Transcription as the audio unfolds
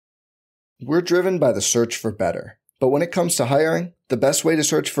We're driven by the search for better. But when it comes to hiring, the best way to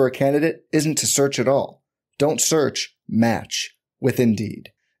search for a candidate isn't to search at all. Don't search, match with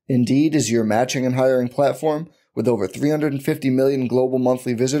Indeed. Indeed is your matching and hiring platform with over 350 million global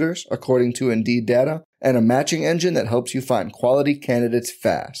monthly visitors, according to Indeed data, and a matching engine that helps you find quality candidates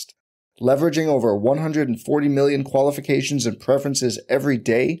fast. Leveraging over 140 million qualifications and preferences every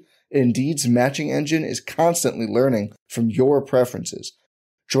day, Indeed's matching engine is constantly learning from your preferences.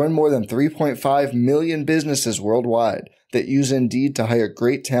 Join more than 3.5 million businesses worldwide that use Indeed to hire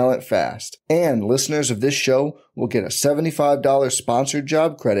great talent fast. And listeners of this show will get a $75 sponsored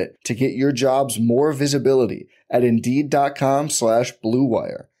job credit to get your jobs more visibility at Indeed.com/Blue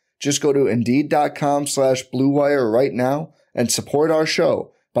Wire. Just go to Indeed.com/Blue Wire right now and support our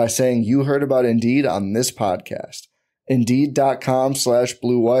show by saying you heard about Indeed on this podcast.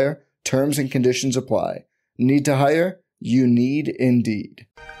 Indeed.com/Blue Wire. Terms and conditions apply. Need to hire? You need Indeed.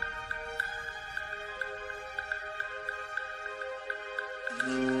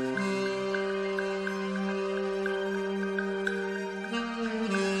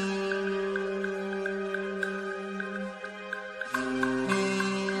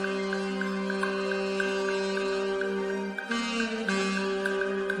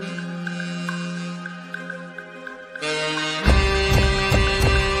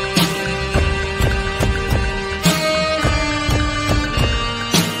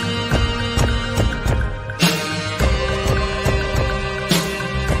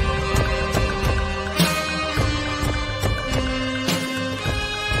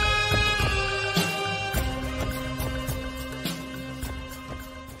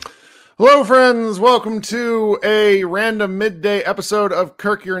 Hello, friends. Welcome to a random midday episode of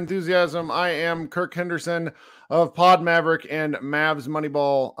Kirk Your Enthusiasm. I am Kirk Henderson of Pod Maverick and Mavs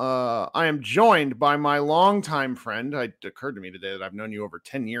Moneyball. I am joined by my longtime friend. It occurred to me today that I've known you over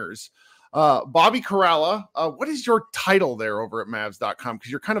 10 years. Bobby Karalla. What is your title there over at Mavs.com?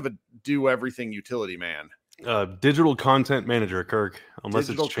 Because you're kind of a do-everything utility man. Digital content manager, Kirk. Unless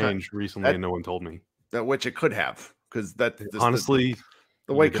Digital it's changed recently and no one told me. Which it could have. Because that honestly...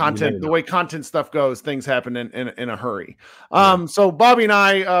 The way content stuff goes, things happen in a hurry. So Bobby and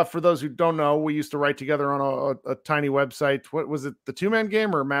I, for those who don't know, we used to write together on a tiny website. What was it? The Two-Man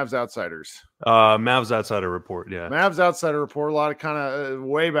Game or Mavs Outsiders? Mavs Outsider Report. Yeah. Mavs Outsider Report. A lot of kind of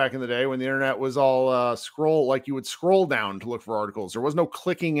way back in the day when the internet was all you would scroll down to look for articles. There was no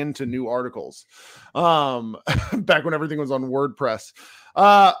clicking into new articles. Back when everything was on WordPress.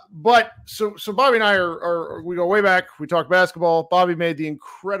 But so Bobby and I we go way back. We talk basketball. Bobby made the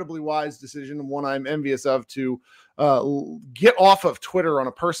incredibly wise decision, and one I'm envious of, to get off of Twitter on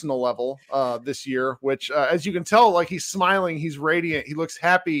a personal level this year, which as you can tell, like, he's smiling, he's radiant, he looks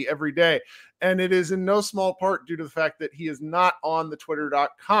happy every day. And it is in no small part due to the fact that he is not on the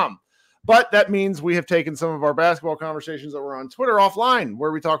twitter.com. But that means we have taken some of our basketball conversations that were on Twitter offline,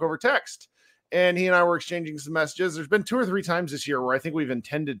 where we talk over text. And he and I were exchanging some messages. There's been 2 or 3 times this year where I think we've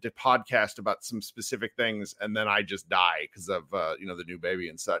intended to podcast about some specific things, and then I just die because of the new baby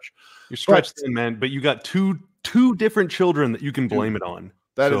and such. You're stretched thin, man. But you got two different children that you can blame it on.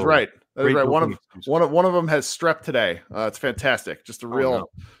 That is right. That is right. One of them has strep today. It's fantastic. Just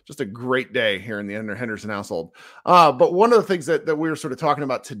a great day here in the Henderson household. But one of the things that we were sort of talking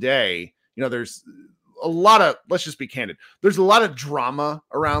about today, there's a lot of, let's just be candid, there's a lot of drama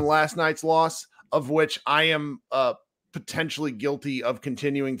around last night's loss, of which I am potentially guilty of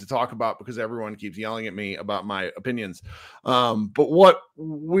continuing to talk about because everyone keeps yelling at me about my opinions. But what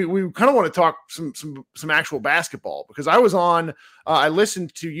we kind of want to talk some actual basketball, because I was on, I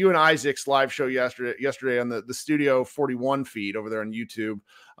listened to you and Isaac's live show yesterday on the Studio 41 feed over there on YouTube.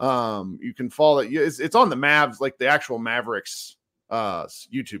 You can follow it. It's on the Mavs, like the actual Mavericks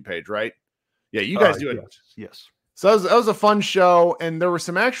YouTube page, right? Yeah, you guys do it. Yes. So that was a fun show, and there were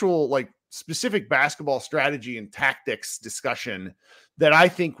some actual specific basketball strategy and tactics discussion that I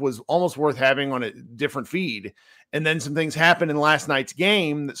think was almost worth having on a different feed. And then some things happened in last night's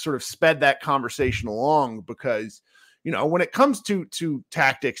game that sort of sped that conversation along, because when it comes to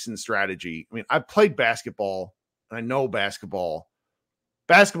tactics and strategy, I mean, I've played basketball and I know basketball.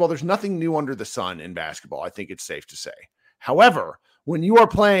 There's nothing new under the sun in basketball, I think it's safe to say. However, when you are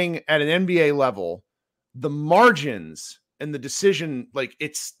playing at an NBA level, the margins and the decision,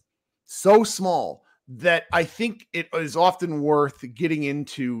 it's so small that I think it is often worth getting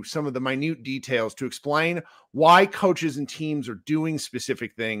into some of the minute details to explain why coaches and teams are doing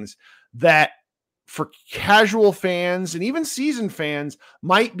specific things that, for casual fans and even seasoned fans,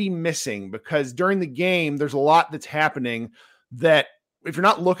 might be missing, because during the game, there's a lot that's happening that, if you're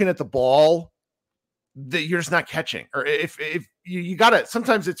not looking at the ball, that you're just not catching. Or if you gotta,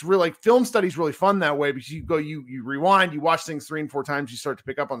 sometimes it's really like film study's really fun that way, because you rewind, you watch things 3 and 4 times, you start to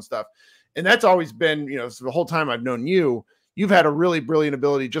pick up on stuff. And that's always been, so the whole time I've known you've had a really brilliant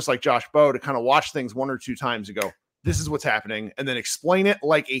ability, just like Josh Bowe, to kind of watch things 1 or 2 times and go, this is what's happening, and then explain it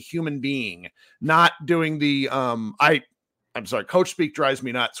like a human being, not doing the I'm sorry, coach speak drives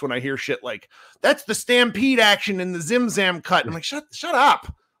me nuts when I hear shit like, that's the stampede action in the Zim Zam cut. I'm like, shut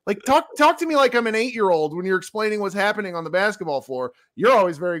up. Like, talk to me like I'm an 8-year-old when you're explaining what's happening on the basketball floor. You're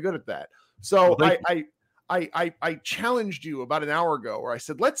always very good at that. So I challenged you about an hour ago where I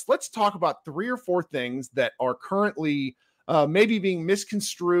said, let's talk about 3 or 4 things that are currently maybe being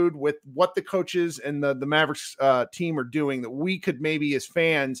misconstrued with what the coaches and the Mavericks team are doing, that we could maybe as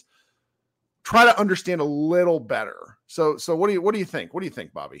fans try to understand a little better. So what do you think? What do you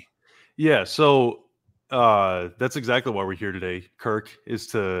think, Bobby? Yeah. So that's exactly why we're here today, Kirk,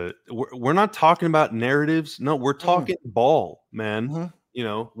 we're not talking about narratives. No, we're talking ball, man.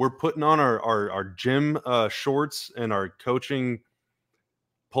 Mm-hmm. We're putting on our gym shorts and our coaching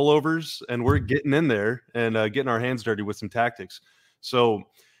pullovers, and we're getting in there and getting our hands dirty with some tactics. So,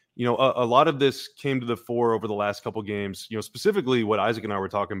 a lot of this came to the fore over the last couple games. Specifically what Isaac and I were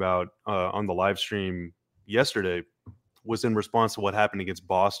talking about on the live stream yesterday was in response to what happened against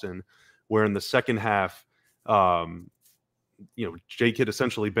Boston, where in the second half, J-Kid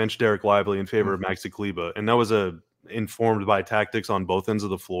essentially benched Derek Lively in favor of Maxi Kleber, and that was informed by tactics on both ends of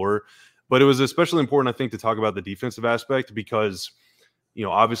the floor. But it was especially important, I think, to talk about the defensive aspect, because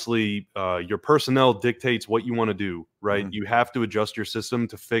obviously your personnel dictates what you want to do, right? You have to adjust your system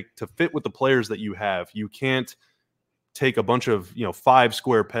to fit with the players that you have. You can't take a bunch of 5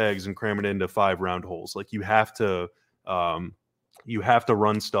 square pegs and cram it into 5 round holes. Like, you have to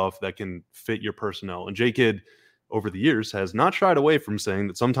run stuff that can fit your personnel. And J-Kid over the years has not shied away from saying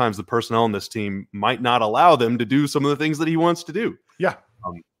that sometimes the personnel on this team might not allow them to do some of the things that he wants to do. Yeah.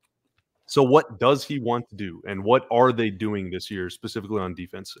 So what does he want to do, and what are they doing this year specifically on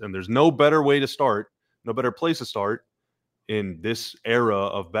defense? And there's no better way to start, no better place to start in this era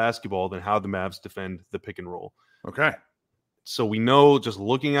of basketball than how the Mavs defend the pick and roll. Okay. So we know, just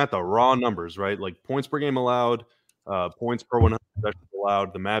looking at the raw numbers, right? Like points per game allowed, points per 100 possessions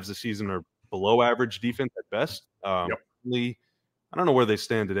allowed. The Mavs this season are below average defense at best. I don't know where they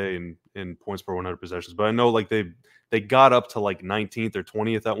stand today in points per 100 possessions, but I know like they got up to like 19th or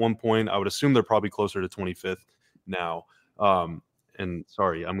 20th at one point. I would assume they're probably closer to 25th now. And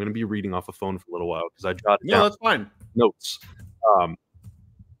sorry, I'm going to be reading off a phone for a little while because I jotted down that's fine. Notes.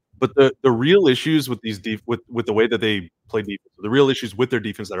 But the real issues with these with the way that they play defense, the real issues with their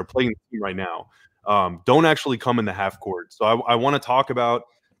defense that are playing the team right now, don't actually come in the half court. So I want to talk about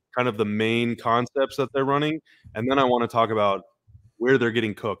kind of the main concepts that they're running, and then I want to talk about where they're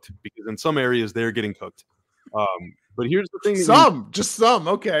getting cooked, because in some areas they're getting cooked. But here's the thing: some,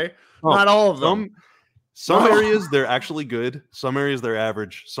 okay, not all of them. Some areas they're actually good. Some areas they're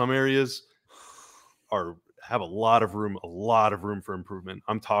average. Some areas have a lot of room for improvement.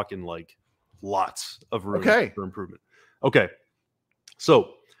 I'm talking like lots of room for improvement. Okay,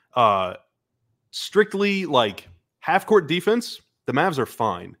 so strictly like half court defense, the Mavs are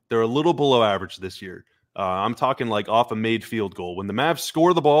fine. They're a little below average this year. I'm talking like off a made field goal. When the Mavs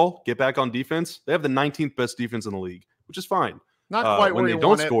score the ball, get back on defense, they have the 19th best defense in the league, which is fine. Not quite when where they you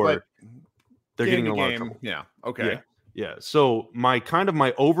don't want score, it, they're getting in a lot of game. trouble. Yeah. Okay. Yeah. So my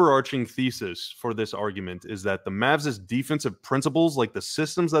overarching thesis for this argument is that the Mavs' defensive principles, like the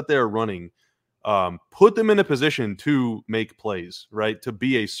systems that they're running, put them in a position to make plays, right? To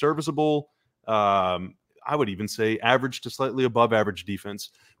be a serviceable, I would even say average to slightly above average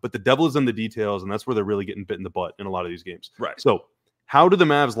defense. But the devil is in the details, and that's where they're really getting bit in the butt in a lot of these games. Right. So how do the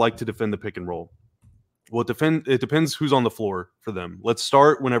Mavs like to defend the pick and roll? Well, it depends who's on the floor for them. Let's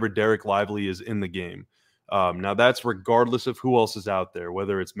start whenever Derek Lively is in the game. Now, that's regardless of who else is out there,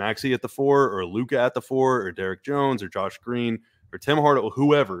 whether it's Maxi at the 4 or Luka at the 4 or Derek Jones or Josh Green or Tim Hardaway,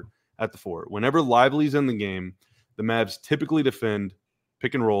 whoever at the 4. Whenever Lively's in the game, the Mavs typically defend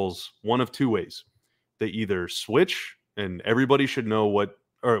pick and rolls one of two ways. They either switch, and everybody should know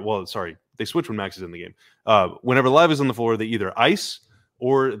they switch when Max is in the game. Whenever Lively's on the floor, they either ice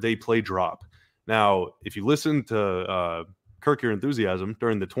or they play drop. Now, if you listen to Kirk Your Enthusiasm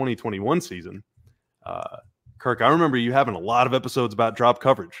during the 2021 season, Kirk, I remember you having a lot of episodes about drop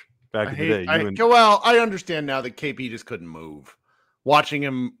coverage back in the day. I understand now that KP just couldn't move. Watching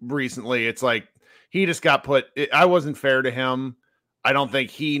him recently, it's like he just got put. I wasn't fair to him. I don't think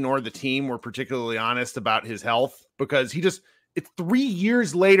he nor the team were particularly honest about his health, because It's 3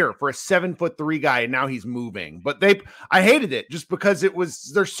 years later for a 7'3" guy, and now he's moving. But I hated it just because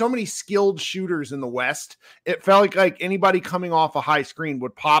there's so many skilled shooters in the West. It felt like anybody coming off a high screen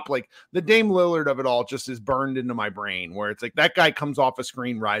would pop. Like the Dame Lillard of it all just is burned into my brain, where it's like that guy comes off a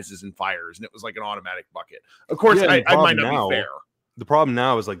screen, rises and fires, and it was like an automatic bucket. Of course, I might not be fair. The problem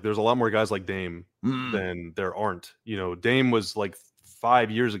now is like there's a lot more guys like Dame than there aren't. Dame was like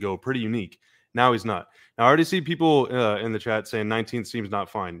 5 years ago pretty unique. Now he's not. Now I already see people in the chat saying 19th seems not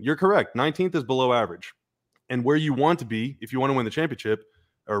fine. You're correct. 19th is below average. And where you want to be, if you want to win the championship,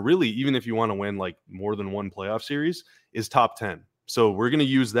 or really even if you want to win like more than one playoff series, is top 10. So we're going to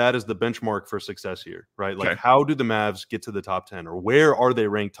use that as the benchmark for success here, right? Like how do the Mavs get to the top 10, or where are they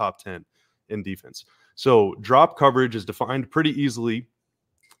ranked top 10 in defense? So drop coverage is defined pretty easily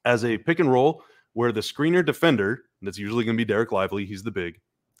as a pick and roll where the screener defender, that's usually going to be Derek Lively, he's the big,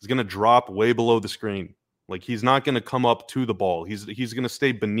 is going to drop way below the screen. Like he's not going to come up to the ball. He's going to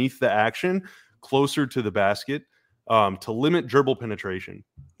stay beneath the action, closer to the basket, to limit dribble penetration.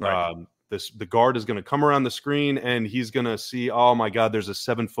 Right. The guard is going to come around the screen and he's going to see, oh my God, there's a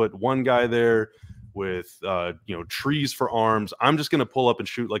 7'1" guy there with trees for arms. I'm just going to pull up and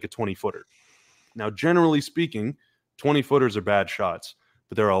shoot like a 20-footer. Now, generally speaking, 20-footers are bad shots.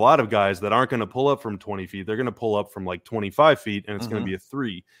 But there are a lot of guys that aren't going to pull up from 20 feet. They're going to pull up from like 25 feet, and it's going to be a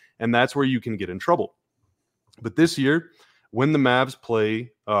 3. And that's where you can get in trouble. But this year, when the Mavs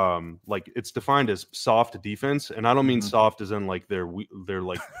play, like it's defined as soft defense. And I don't mean soft as in like they're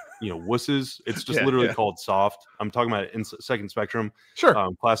like, wusses. It's just literally called soft. I'm talking about in second spectrum.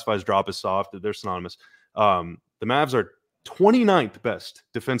 Sure. Classifies drop as soft. They're synonymous. The Mavs are 29th best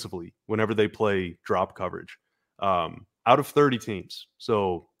defensively whenever they play drop coverage. Out of 30 teams.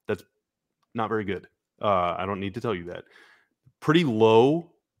 So that's not very good. I don't need to tell you that. Pretty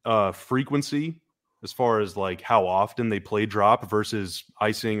low frequency as far as like how often they play drop versus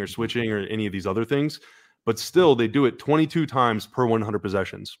icing or switching or any of these other things. But still, they do it 22 times per 100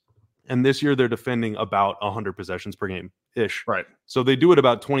 possessions. And this year they're defending about 100 possessions per game-ish. Right. So they do it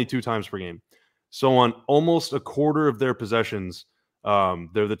about 22 times per game. So on almost a quarter of their possessions,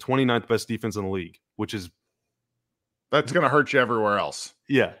 they're the 29th best defense in the league, which is that's going to hurt you everywhere else.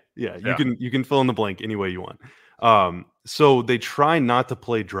 Yeah. You can fill in the blank any way you want. So they try not to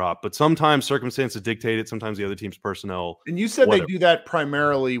play drop, but sometimes circumstances dictate it. Sometimes the other team's personnel. And you said they do that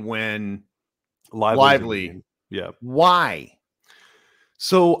primarily when Lively. Yeah. Why?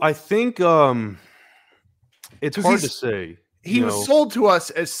 So I think it's hard to say. He was sold to us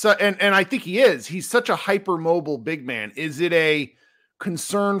as and I think he is. He's such a hypermobile big man. Is it a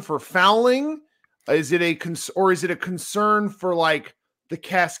concern for fouling? Is it a concern for like the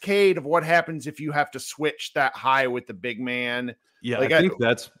cascade of what happens if you have to switch that high with the big man? Yeah, like, I think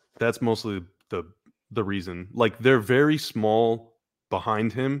that's mostly the reason. Like they're very small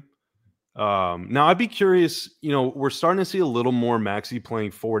behind him. Now I'd be curious, we're starting to see a little more Maxey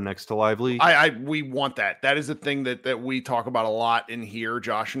playing 4 next to Lively. We want that. That is a thing that we talk about a lot in here,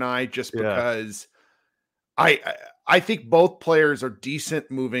 Josh and I, just because I think both players are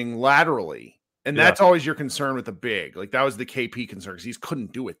decent moving laterally. And that's always your concern with the big. Like that was the KP concern because he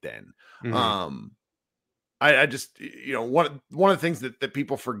couldn't do it then. I just, one of the things that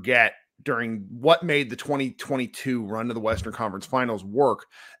people forget during what made the 2022 run to the Western Conference Finals work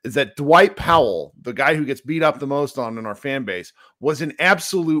is that Dwight Powell, the guy who gets beat up the most in our fan base, was an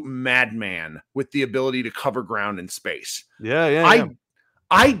absolute madman with the ability to cover ground in space. Yeah.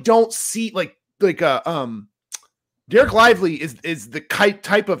 I don't see like Derek Lively is the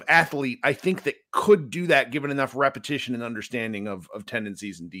type of athlete I think that could do that given enough repetition and understanding of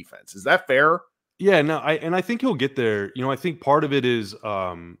tendencies in defense. Is that fair? Yeah, no, I think he'll get there. I think part of it is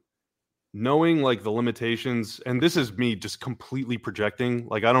knowing like the limitations, and this is me just completely projecting.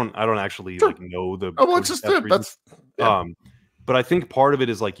 Like I don't actually like know the. Oh, well, it's just that's. Yeah. But I think part of it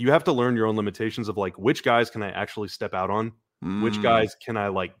is like you have to learn your own limitations of like which guys can I actually step out on. Which guys can I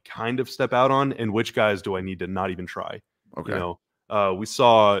like kind of step out on, and which guys do I need to not even try? Okay. We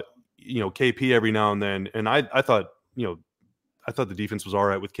saw, KP every now and then, and I thought, I thought the defense was all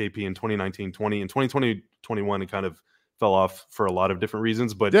right with KP in 2019, 20, and 2020, 21. It kind of fell off for a lot of different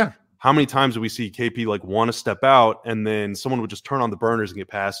reasons. But how many times do we see KP like want to step out, and then someone would just turn on the burners and get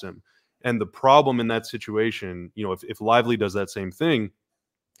past him? And the problem in that situation, if Lively does that same thing,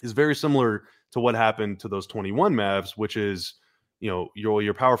 is very similar to what happened to those 21 Mavs, which is,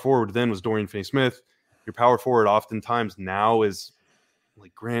 your power forward then was Dorian Finney-Smith. Your power forward oftentimes now is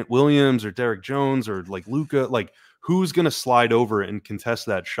like Grant Williams or Derek Jones or like Luka. Like who's going to slide over and contest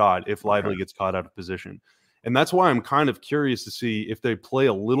that shot if Lively gets caught out of position? And that's why I'm kind of curious to see if they play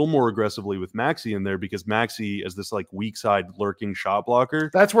a little more aggressively with Maxey in there, because Maxey as this like weak side lurking shot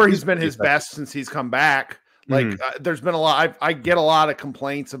blocker. That's where he's been his best since he's come back. Like there's been a lot. I get a lot of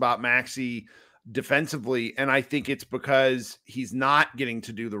complaints about Maxey defensively, and I think it's because he's not getting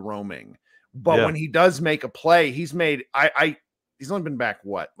to do the roaming. But when he does make a play, he's made he's only been back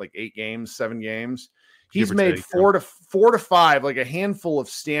like 8 games, 7 games. He's made 4 to 5, like a handful of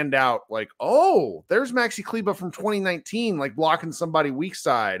standout, like, oh, there's Maxi Kleba from 2019, like blocking somebody weak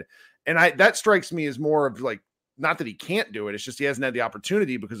side. And that strikes me as more of like, not that he can't do it, it's just he hasn't had the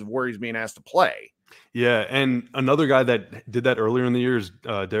opportunity because of where he's being asked to play. Yeah, and another guy that did that earlier in the year is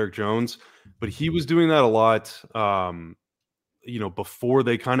Derek Jones, but he was doing that a lot, before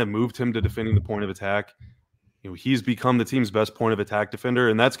they kind of moved him to defending the point of attack. He's become the team's best point of attack defender,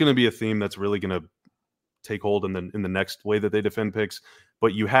 and that's going to be a theme that's really going to take hold in the next way that they defend picks.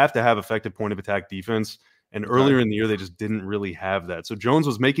 But you have to have effective point of attack defense, and earlier in the year they just didn't really have that. So Jones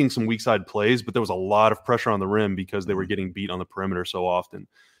was making some weak side plays, but there was a lot of pressure on the rim because they were getting beat on the perimeter so often.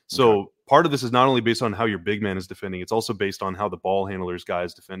 So part of this is not only based on how your big man is defending, it's also based on how the ball handler's guy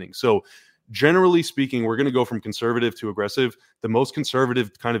is defending. So generally speaking, we're going to go from conservative to aggressive. The most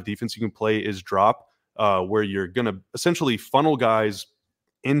conservative kind of defense you can play is drop, where you're going to essentially funnel guys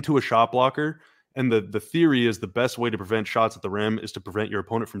into a shot blocker. And the theory is the best way to prevent shots at the rim is to prevent your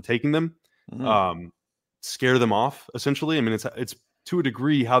opponent from taking them, scare them off, essentially. I mean, it's to a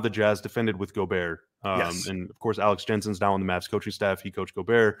degree how the Jazz defended with Gobert. And, of course, Alex Jensen's now on the Mavs coaching staff. He coached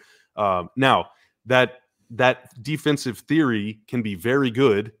Gobert. Now, that defensive theory can be very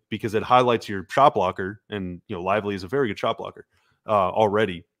good because it highlights your shot blocker. And, Lively is a very good shot blocker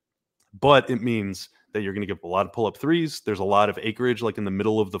already. But it means that you're going to give a lot of pull-up threes. There's a lot of acreage like in the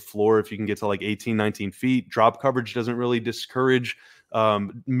middle of the floor. If you can get to like 18, 19 feet, drop coverage doesn't really discourage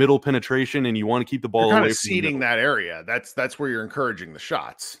middle penetration, and you want to keep the ball you're kind away of seeding that area. That's where you're encouraging the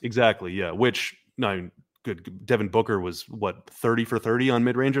shots. Exactly, yeah. Which, good. Devin Booker was, 30 for 30 on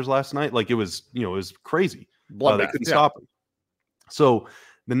mid-rangers last night? Like, it was crazy. They couldn't stop him. So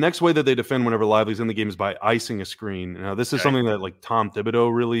the next way that they defend whenever Lively's in the game is by icing a screen. Now, this is something that like Tom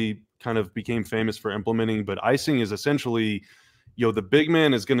Thibodeau really kind of became famous for implementing, but icing is essentially, the big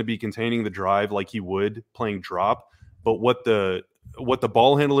man is going to be containing the drive like he would playing drop, but what the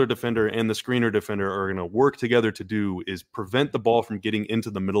ball handler defender and the screener defender are going to work together to do is prevent the ball from getting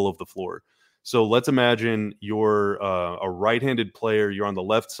into the middle of the floor. So let's imagine you're a right-handed player, you're on the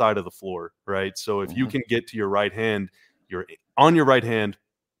left side of the floor, right? So if you can get to your right hand, you're on your right hand,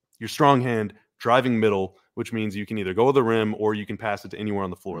 your strong hand, driving middle, which means you can either go to the rim or you can pass it to anywhere on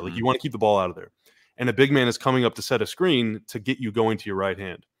the floor. Like, you want to keep the ball out of there. And a big man is coming up to set a screen to get you going to your right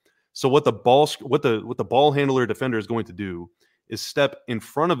hand. So what the ball handler defender is going to do is step in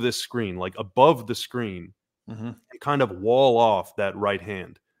front of this screen, like above the screen, and kind of wall off that right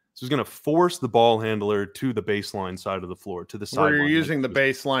hand. So he's going to force the ball handler to the baseline side of the floor, to the side. Where you're using the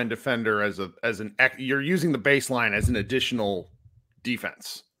baseline defender you're using the baseline as an additional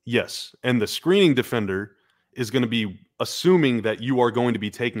defense. Yes, and the screening defender is going to be assuming that you are going to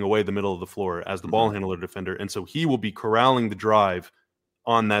be taking away the middle of the floor as the ball handler defender, and so he will be corralling the drive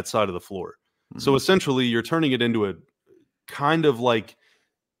on that side of the floor. So essentially, you're turning it into a kind of like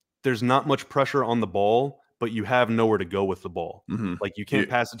there's not much pressure on the ball, but you have nowhere to go with the ball. Like, you can't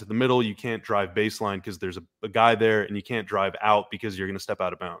pass it to the middle, you can't drive baseline because there's a guy there, and you can't drive out because you're going to step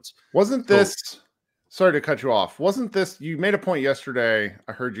out of bounds. Wasn't this... Sorry to cut you off. Wasn't this, you made a point yesterday,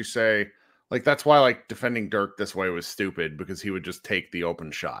 I heard you say, like, that's why like defending Dirk this way was stupid, because he would just take the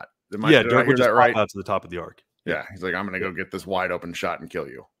open shot. Dirk would just pop out to the top of the arc. Yeah, he's like, I'm going to go get this wide open shot and kill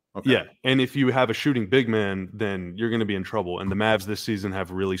you. Okay. Yeah, and if you have a shooting big man, then you're going to be in trouble. And the Mavs this season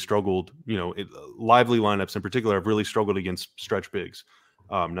have really struggled, Lively lineups in particular have really struggled against stretch bigs.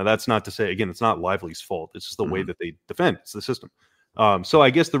 Now, that's not to say, again, it's not Lively's fault. It's just the way that they defend. It's the system. So I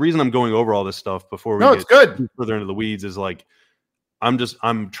guess the reason I'm going over all this stuff before we get further into the weeds is like,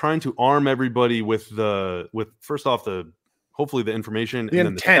 I'm trying to arm everybody with first off hopefully the information and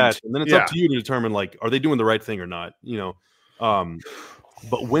then the stats, and then it's up to you to determine, like, are they doing the right thing or not?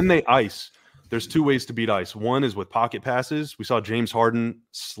 But when they ice, there's 2 ways to beat ice. One is with pocket passes. We saw James Harden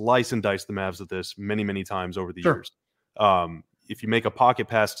slice and dice the Mavs at this many, many times over the years. If you make a pocket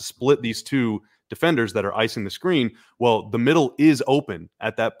pass to split these 2 defenders that are icing the screen, well, the middle is open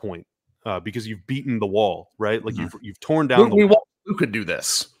at that point because you've beaten the wall, right? Like, you've torn down the wall. Who could do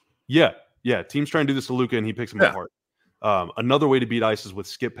this? Yeah. Teams try and do this to Luka, and he picks them apart. Another way to beat ice is with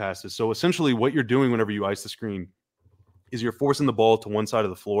skip passes. So essentially what you're doing whenever you ice the screen is you're forcing the ball to one side of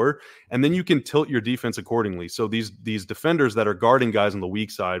the floor, and then you can tilt your defense accordingly. So these defenders that are guarding guys on the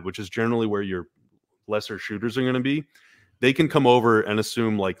weak side, which is generally where your lesser shooters are going to be, they can come over and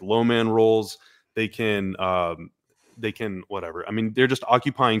assume like low man roles. They can whatever. I mean, they're just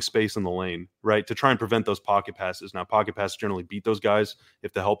occupying space in the lane, right, to try and prevent those pocket passes. Now, pocket passes generally beat those guys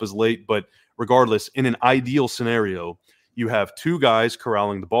if the help is late, but regardless, in an ideal scenario, you have two guys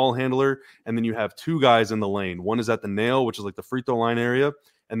corralling the ball handler, and then you have two guys in the lane. One is at the nail, which is like the free throw line area,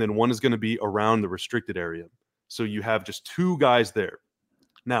 and then one is going to be around the restricted area. So you have just two guys there.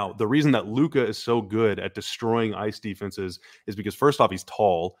 Now, the reason that Luka is so good at destroying ice defenses is because, first off, he's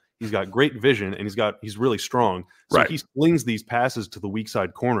tall, he's got great vision, and he's really strong. So he slings these passes to the weak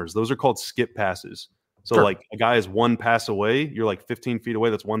side corners. Those are called skip passes. So like a guy is one pass away, you're like 15 feet away,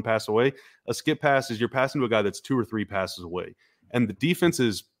 that's one pass away. A skip pass is you're passing to a guy that's 2 or 3 passes away. And the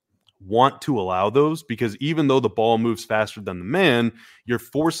defenses want to allow those because even though the ball moves faster than the man, you're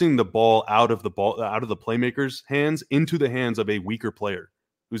forcing the ball out of the playmaker's hands into the hands of a weaker player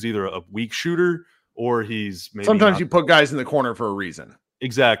who's either a weak shooter or he's maybe sometimes you put guys in the corner for a reason.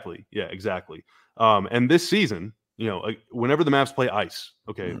 Exactly. Yeah, exactly. And this season, whenever the Mavs play ice,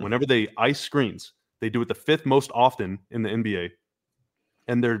 whenever they ice screens, they do it the 5th most often in the NBA,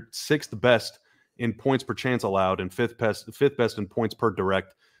 and they're 6th best in points per chance allowed and 5th best in points per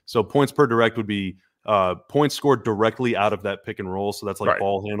direct. So points per direct would be points scored directly out of that pick and roll. So that's like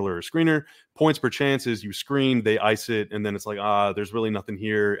ball handler or screener. Points per chance is you screen, they ice it, and then it's like, there's really nothing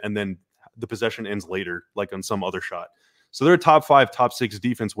here. And then the possession ends later, like on some other shot. So they're a top 5, top 6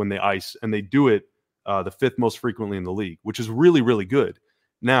 defense when they ice, and they do it the 5th most frequently in the league, which is really, really good.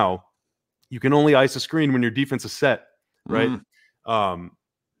 Now, you can only ice a screen when your defense is set, right?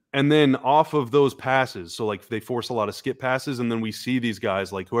 And then off of those passes, so like they force a lot of skip passes, and then we see these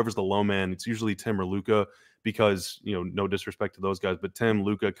guys like whoever's the low man, it's usually Tim or Luka because, no disrespect to those guys, but Tim,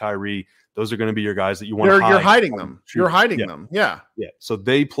 Luka, Kyrie, those are going to be your guys that you want to hide. You're hiding them. You're hiding them. Yeah. Yeah. So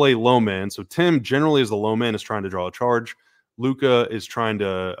they play low man. So Tim generally as the low man is trying to draw a charge. Luka is trying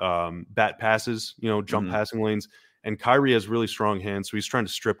to bat passes, jump passing lanes. And Kyrie has really strong hands, so he's trying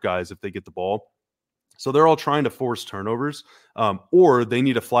to strip guys if they get the ball. So they're all trying to force turnovers, or they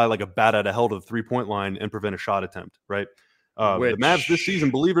need to fly like a bat out of hell to the 3-point line and prevent a shot attempt, right? The Mavs this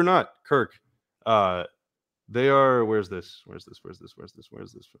season, believe it or not, Kirk, they are. Where's this?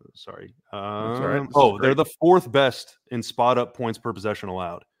 Sorry. They're the 4th best in spot up points per possession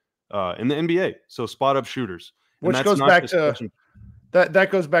allowed in the NBA. So spot up shooters, which goes back to.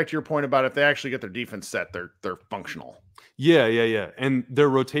 That goes back to your point about if they actually get their defense set, they're functional. Yeah. And their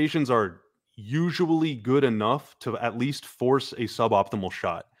rotations are usually good enough to at least force a suboptimal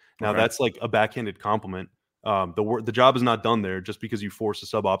shot. Now that's like a backhanded compliment. The job is not done there just because you force a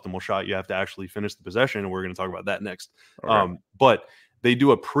suboptimal shot. You have to actually finish the possession, and we're going to talk about that next. But they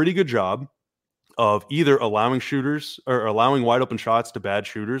do a pretty good job of either allowing shooters or allowing wide open shots to bad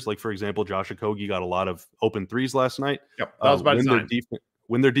shooters. Like, for example, Josh Okogie got a lot of open threes last night. Yep, that was by design.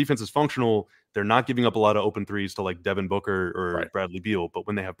 When their defense is functional, they're not giving up a lot of open threes to like Devin Booker or Bradley Beal. But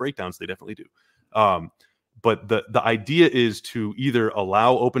when they have breakdowns, they definitely do. But the idea is to either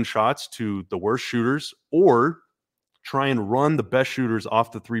allow open shots to the worst shooters or try and run the best shooters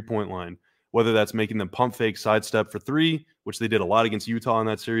off the 3-point line, whether that's making them pump fake sidestep for 3, which they did a lot against Utah in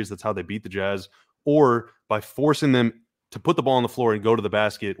that series. That's how they beat the Jazz. Or by forcing them to put the ball on the floor and go to the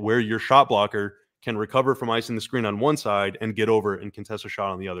basket where your shot blocker can recover from icing the screen on one side and get over and contest a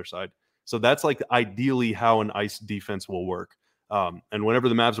shot on the other side. So that's like ideally how an ice defense will work. And whenever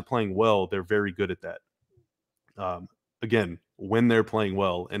the Mavs are playing well, they're very good at that. Again, when they're playing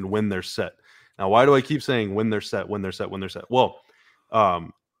well and when they're set. Now, why do I keep saying when they're set? Well,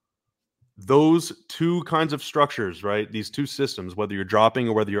 those two kinds of structures, right? These two systems, whether you're dropping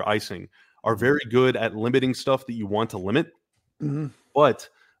or whether you're icing, are very good at limiting stuff that you want to limit. But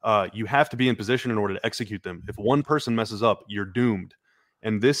you have to be in position in order to execute them. If one person messes up, you're doomed.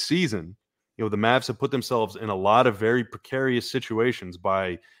 And this season, the Mavs have put themselves in a lot of very precarious situations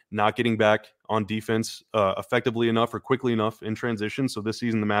by not getting back on defense effectively enough or quickly enough in transition. So this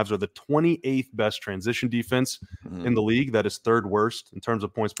season, the Mavs are the 28th best transition defense in the league. That is 3rd worst in terms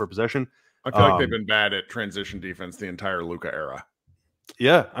of points per possession. I feel like they've been bad at transition defense the entire Luka era.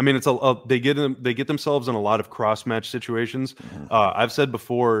 Yeah, I mean, it's they get themselves in a lot of cross match situations. I've said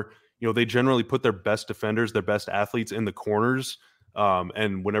before, they generally put their best defenders, their best athletes in the corners.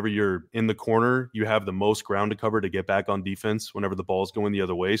 And whenever you're in the corner, you have the most ground to cover to get back on defense whenever the ball is going the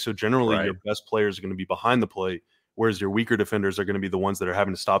other way. So generally, your best players are going to be behind the play, whereas your weaker defenders are going to be the ones that are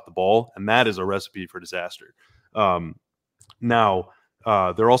having to stop the ball, and that is a recipe for disaster. Now,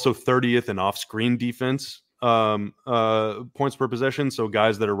 they're also 30th in off-screen defense. Points per possession. So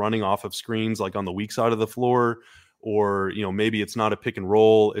guys that are running off of screens, like on the weak side of the floor, or, maybe it's not a pick and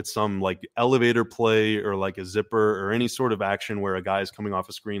roll, it's some like elevator play or like a zipper or any sort of action where a guy is coming off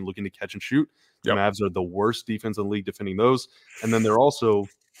a screen looking to catch and shoot. The Mavs are the worst defense in the league defending those. And then they're also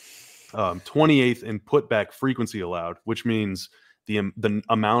 28th in putback frequency allowed, which means the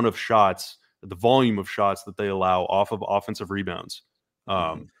amount of shots, the volume of shots that they allow off of offensive rebounds.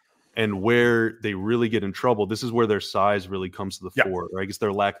 And where they really get in trouble, this is where their size really comes to the fore, or I guess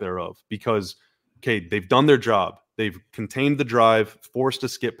their lack thereof. Because, okay, they've done their job. They've contained the drive, forced a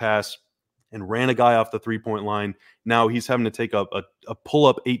skip pass, and ran a guy off the three-point line. Now he's having to take a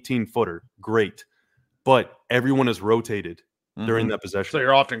pull-up 18-footer. Great. But everyone is rotated during that possession. So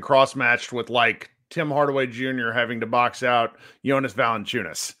you're often cross-matched with, like, Tim Hardaway Jr. having to box out Jonas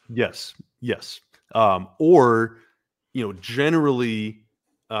Valanciunas. Yes. Or, generally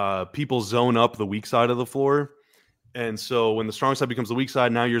people zone up the weak side of the floor. And so when the strong side becomes the weak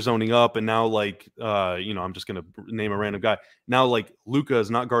side, now you're zoning up. And now, like, I'm just going to name a random guy. Now, like, Luka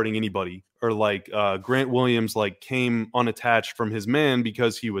is not guarding anybody. Or, like, Grant Williams, like, came unattached from his man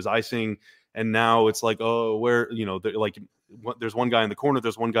because he was icing. And now it's like, oh, where, there's one guy in the corner,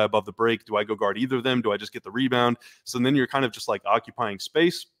 there's one guy above the break. Do I go guard either of them? Do I just get the rebound? So then you're kind of just, like, occupying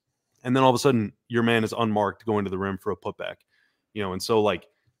space. And then all of a sudden, your man is unmarked going to the rim for a putback. And so, like,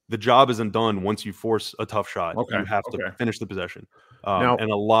 the job isn't done once you force a tough shot. You have to finish the possession. And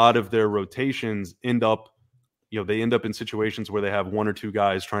a lot of their rotations end up in situations where they have one or two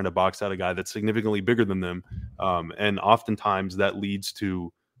guys trying to box out a guy that's significantly bigger than them. And oftentimes that leads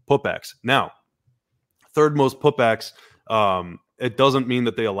to putbacks. Now, third most putbacks, it doesn't mean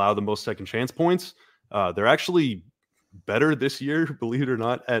that they allow the most second chance points. They're actually better this year, believe it or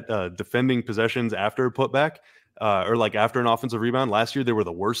not, at defending possessions after a putback. Or like after an offensive rebound. Last year, they were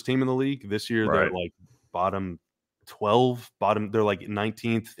the worst team in the league. This year, they're like bottom 12, they're like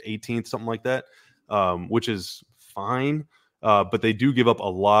 19th, 18th, something like that, which is fine. But they do give up a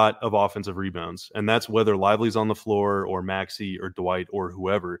lot of offensive rebounds. And that's whether Lively's on the floor or Maxey or Dwight or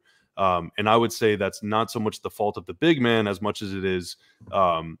whoever. And I would say that's not so much the fault of the big man as much as it is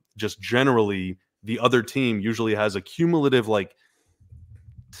just generally the other team usually has a cumulative like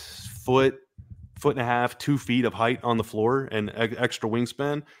foot and a half, 2 feet of height on the floor and extra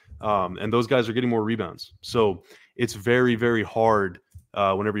wingspan. And those guys are getting more rebounds. So it's very, very hard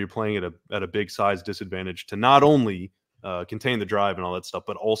whenever you're playing at a big size disadvantage to not only contain the drive and all that stuff,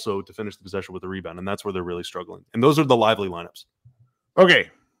 but also to finish the possession with a rebound. And that's where they're really struggling. And those are the Lively lineups. Okay.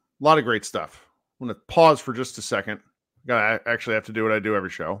 A lot of great stuff. I'm going to pause for just a second. I actually have to do what I do every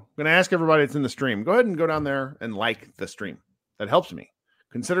show. I'm going to ask everybody that's in the stream, go ahead and go down there and like the stream. That helps me.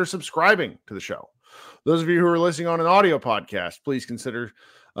 Consider subscribing to the show. Those of you who are listening on an audio podcast, please consider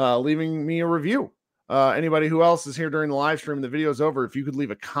leaving me a review. Anybody who else is here during the live stream and the video's over, if you could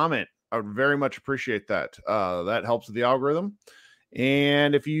leave a comment, I would very much appreciate that. That helps with the algorithm.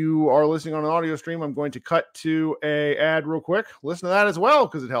 And if you are listening on an audio stream, I'm going to cut to an ad real quick. Listen to that as well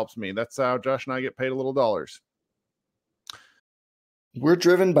because it helps me. That's how Josh and I get paid a little dollars. We're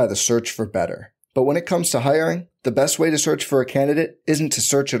driven by the search for better. But when it comes to hiring, the best way to search for a candidate isn't to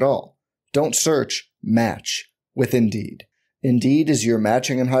search at all. Don't search, match with Indeed. Indeed is your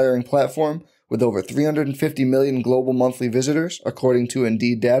matching and hiring platform with over 350 million global monthly visitors, according to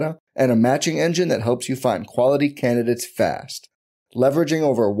Indeed data, and a matching engine that helps you find quality candidates fast. Leveraging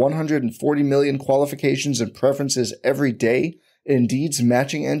over 140 million qualifications and preferences every day, Indeed's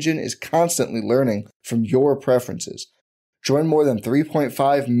matching engine is constantly learning from your preferences. Join more than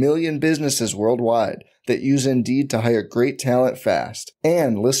 3.5 million businesses worldwide that use Indeed to hire great talent fast.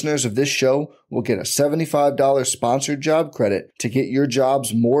 And listeners of this show will get a $75 sponsored job credit to get your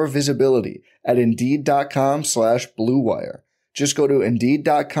jobs more visibility at Indeed.com/Blue Wire. Just go to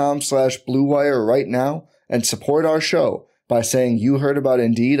Indeed.com/Blue Wire right now and support our show by saying you heard about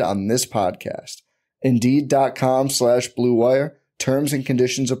Indeed on this podcast. Indeed.com/Blue Wire. Terms and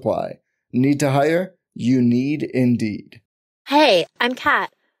conditions apply. Need to hire? You need Indeed. Hey, I'm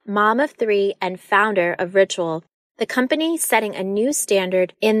Kat, mom of 3 and founder of Ritual, the company setting a new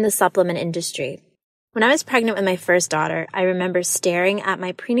standard in the supplement industry. When I was pregnant with my first daughter, I remember staring at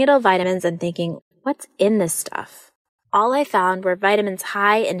my prenatal vitamins and thinking, what's in this stuff? All I found were vitamins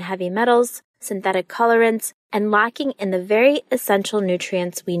high in heavy metals, synthetic colorants, and lacking in the very essential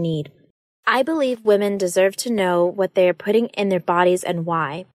nutrients we need. I believe women deserve to know what they are putting in their bodies and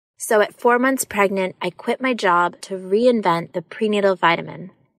why. So at 4 months pregnant, I quit my job to reinvent the prenatal vitamin.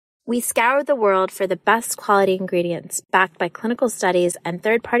 We scoured the world for the best quality ingredients, backed by clinical studies and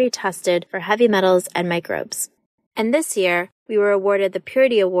third-party tested for heavy metals and microbes. And this year, we were awarded the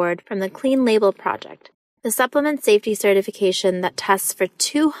Purity Award from the Clean Label Project, the supplement safety certification that tests for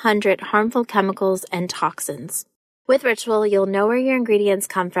 200 harmful chemicals and toxins. With Ritual, you'll know where your ingredients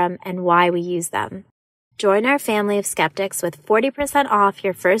come from and why we use them. Join our family of skeptics with 40% off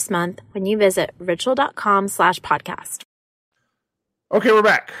your first month when you visit ritual.com/podcast. Okay, we're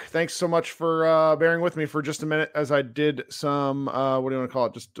back. Thanks so much for bearing with me for just a minute as I did some, what do you want to call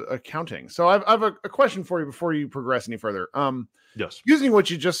it? Just accounting. So I've a question for you before you progress any further. Yes. Using what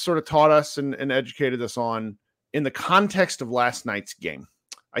you just sort of taught us and educated us on in the context of last night's game,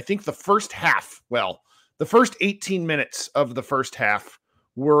 I think the first 18 minutes of the first half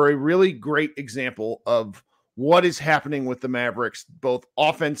were a really great example of what is happening with the Mavericks, both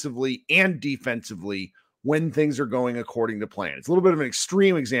offensively and defensively, when things are going according to plan. It's a little bit of an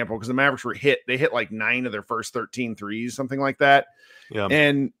extreme example because the Mavericks they hit like 9 of their first 13 threes, something like that. Yeah.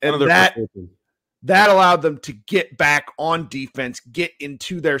 And that allowed them to get back on defense, get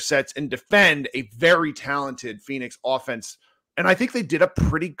into their sets, and defend a very talented Phoenix offense. And I think they did a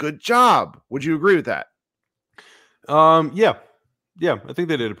pretty good job. Would you agree with that? Yeah, I think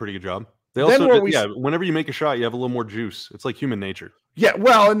they did a pretty good job. They also whenever you make a shot, you have a little more juice. It's like human nature. Yeah,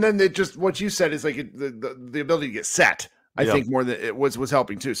 well, and then what you said is like the ability to get set. I think more than it was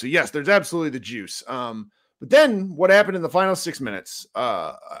helping too. So yes, there's absolutely the juice. But then what happened in the final 6 minutes?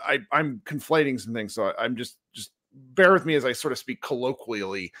 I'm conflating some things, so I'm just bear with me as I sort of speak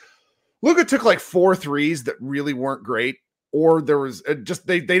colloquially. Luka took like 4 threes that really weren't great, or there was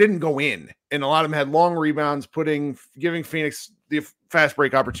they didn't go in, and a lot of them had long rebounds, giving Phoenix the fast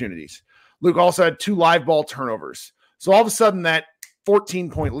break opportunities. Luke also had 2 live ball turnovers. So all of a sudden that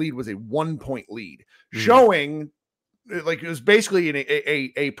 14-point lead was a 1-point lead, showing like it was basically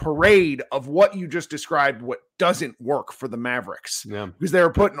a parade of what you just described, what doesn't work for the Mavericks. Yeah. Because they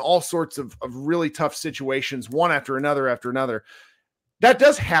were put in all sorts of really tough situations, one after another. That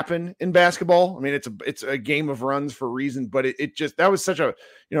does happen in basketball. I mean, it's a game of runs for a reason, but that was such a,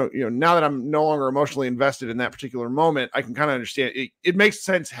 now that I'm no longer emotionally invested in that particular moment, I can kind of understand it. It makes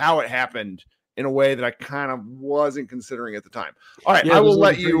sense how it happened in a way that I kind of wasn't considering at the time. All right. I will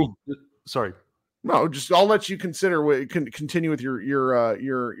let you, sorry. No, I'll let you continue with your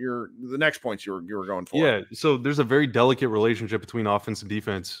the next points you were going for. Yeah. So there's a very delicate relationship between offense and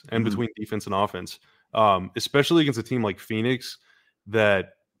defense and between defense and offense, especially against a team like Phoenix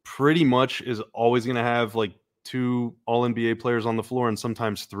that pretty much is always going to have like 2 all-NBA players on the floor and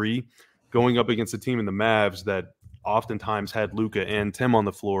sometimes 3, going up against a team in the Mavs that oftentimes had Luka and Tim on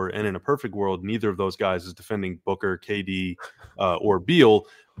the floor. And in a perfect world, neither of those guys is defending Booker, KD, or Beal.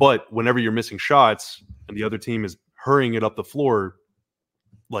 But whenever you're missing shots and the other team is hurrying it up the floor,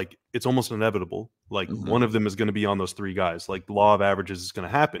 like it's almost inevitable. Like one of them is going to be on those 3 guys. Like the law of averages is going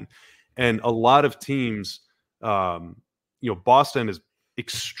to happen. And a lot of teams, Boston is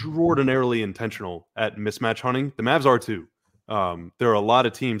extraordinarily intentional at mismatch hunting. The Mavs are too. There are a lot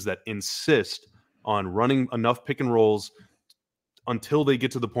of teams that insist on running enough pick and rolls until they get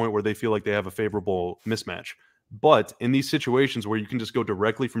to the point where they feel like they have a favorable mismatch. But in these situations where you can just go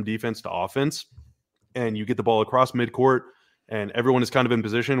directly from defense to offense and you get the ball across midcourt and everyone is kind of in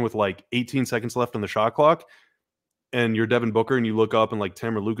position with like 18 seconds left on the shot clock, and you're Devin Booker and you look up and like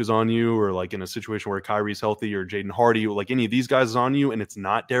Tim or Luka's on you, or like in a situation where Kyrie's healthy or Jaden Hardy, or like any of these guys is on you, and it's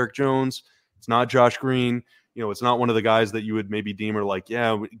not Derek Jones, it's not Josh Green, it's not one of the guys that you would maybe deem or like,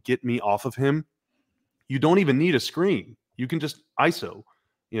 yeah, get me off of him. You don't even need a screen. You can just ISO,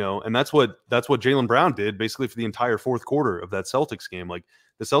 and that's what Jaylen Brown did basically for the entire fourth quarter of that Celtics game. Like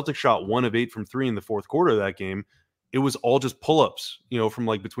the Celtics shot 1 of 8 from 3 in the fourth quarter of that game. It was all just pull-ups, from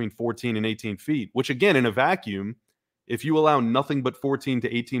like between 14 and 18 feet, which again, in a vacuum, if you allow nothing but 14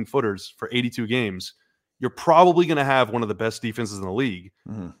 to 18 footers for 82 games, you're probably going to have one of the best defenses in the league.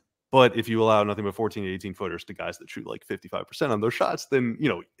 But if you allow nothing but 14 to 18 footers to guys that shoot like 55% on those shots, then,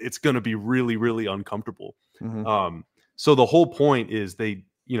 it's going to be really, really uncomfortable. So the whole point is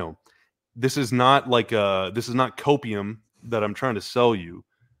this is not copium that I'm trying to sell you.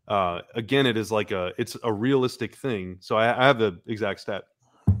 Again, it's a realistic thing. So I have the exact stat.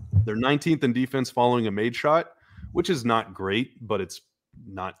 They're 19th in defense following a made shot, which is not great, but it's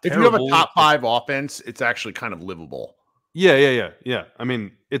not terrible. If you have a top 5 offense, it's actually kind of livable. Yeah. I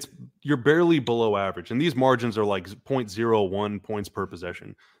mean, you're barely below average, and these margins are like 0.01 points per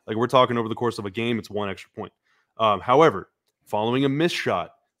possession. Like we're talking over the course of a game, it's 1 extra point. However, following a missed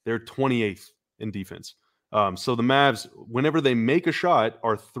shot, they're 28th in defense. So the Mavs, whenever they make a shot,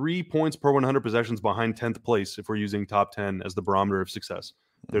 are 3 points per 100 possessions behind 10th place if we're using top 10 as the barometer of success.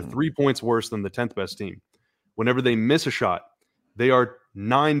 They're 3 points worse than the 10th best team. Whenever they miss a shot, they are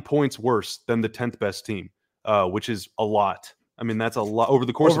 9 points worse than the 10th best team, which is a lot. I mean, that's a lot. Over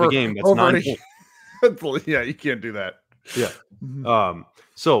the course of a game, that's 9 points. Yeah, you can't do that. Yeah.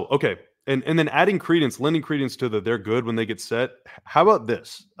 Okay. And then lending credence to they're good when they get set. How about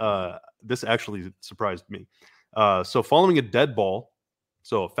this? This actually surprised me. So following a dead ball,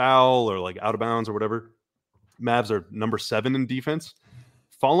 so a foul or like out of bounds or whatever, Mavs are number 7 in defense.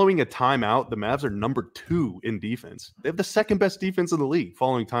 Following a timeout, the Mavs are number 2 in defense. They have the second best defense in the league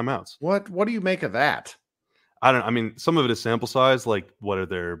following timeouts. What do you make of that? I mean, some of it is sample size. Like,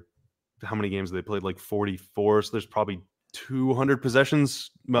 how many games have they played? Like 44. So there's probably 200 possessions,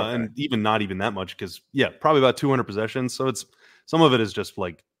 and not even that much, because probably about 200 possessions. So it's some of it is just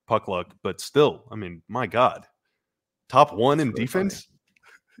like puck luck, but still, I mean, my God, top 1 in defense,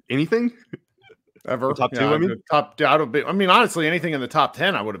 anything ever? Top 2. I mean, top out of. I mean, honestly, anything in the top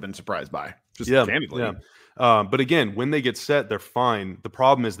 10, I would have been surprised by. Just candidly. Yeah. But again, when they get set, they're fine. The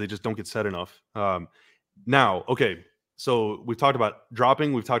problem is they just don't get set enough. Now, okay, so we've talked about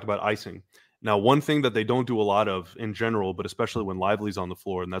dropping, we've talked about icing. Now, one thing that they don't do a lot of in general, but especially when Lively's on the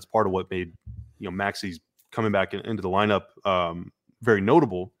floor, and that's part of what made Maxi's coming back into the lineup very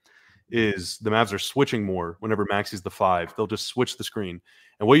notable, is the Mavs are switching more whenever Maxi's the 5. They'll just switch the screen.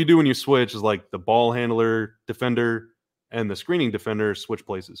 And what you do when you switch is like the ball handler defender and the screening defender switch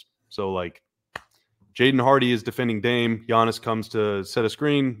places. So like Jaden Hardy is defending Dame. Giannis comes to set a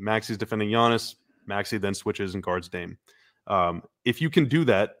screen. Maxi's defending Giannis. Maxi then switches and guards Dame. If you can do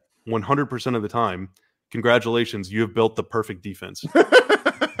that 100% of the time, congratulations, you have built the perfect defense.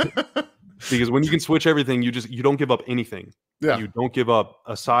 Because when you can switch everything, you don't give up anything. Yeah. You don't give up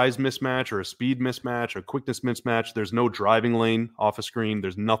a size mismatch or a speed mismatch or quickness mismatch. There's no driving lane off a screen.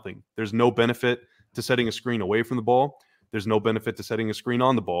 There's nothing. There's no benefit to setting a screen away from the ball. There's no benefit to setting a screen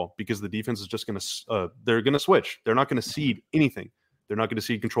on the ball, because the defense is just going to they're going to switch. They're not going to cede anything. They're not going to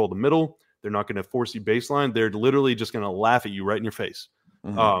cede control of the middle. They're not going to force you baseline. They're literally just going to laugh at you right in your face.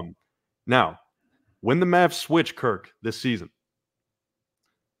 Mm-hmm. Now, when the Mavs switch, Kirk, this season,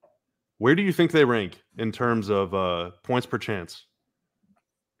 where do you think they rank in terms of points per chance?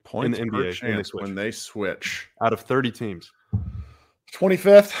 Points in the per NBA chance when they switch. Out of 30 teams.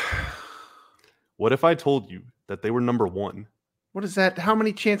 25th. What if I told you that they were number 1? What is that? How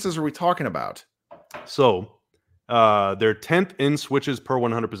many chances are we talking about? So they're 10th in switches per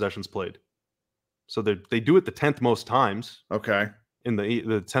 100 possessions played. So they do it the 10th most times. Okay. In the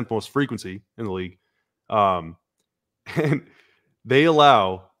 10th most frequency in the league. And they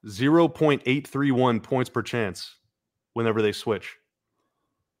allow 0.831 points per chance whenever they switch.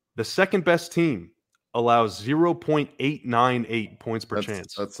 The second best team allows 0.898 points per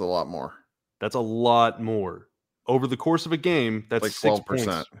chance. That's a lot more. That's a lot more. Over the course of a game, that's like 6 12%.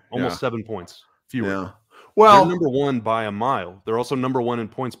 points. Almost 7 points fewer. Yeah. Well, they're number 1 by a mile. They're also number 1 in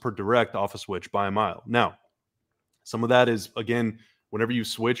points per direct off a switch by a mile. Now, some of that is, again, whenever you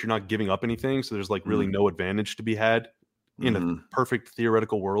switch, you're not giving up anything. So there's like really no advantage to be had in a perfect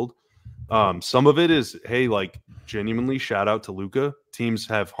theoretical world. Some of it is, hey, like genuinely shout out to Luka. Teams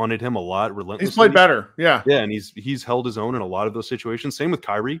have hunted him a lot relentlessly. He's played better. Yeah. Yeah. And he's held his own in a lot of those situations. Same with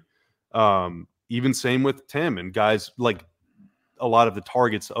Kyrie. Even same with Tim, and guys like a lot of the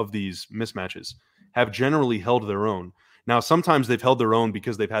targets of these mismatches have generally held their own. Now, sometimes they've held their own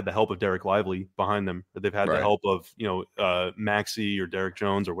because they've had the help of Derek Lively behind them, or they've had the help of, Maxey or Derek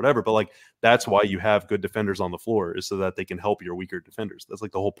Jones or whatever. But like, that's why you have good defenders on the floor, is so that they can help your weaker defenders. That's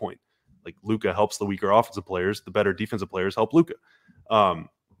like the whole point. Like Luka helps the weaker offensive players. The better defensive players help Luka.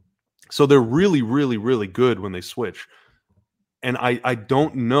 So they're really, really, really good when they switch. And I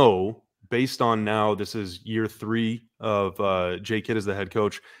don't know, based on now, this is year 3 of Jay Kidd as the head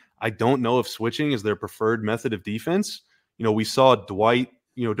coach. I don't know if switching is their preferred method of defense. We saw Dwight,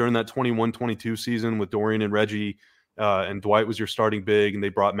 during that 21-22 season with Dorian and Reggie, and Dwight was your starting big, and they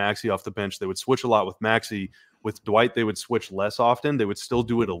brought Maxey off the bench. They would switch a lot with Maxey. With Dwight, they would switch less often. They would still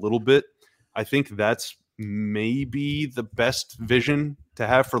do it a little bit. I think that's maybe the best vision to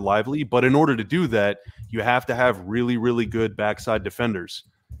have for Lively. But in order to do that, you have to have really, really good backside defenders.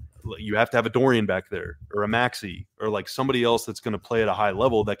 You have to have a Dorian back there, or a Maxey, or like somebody else that's going to play at a high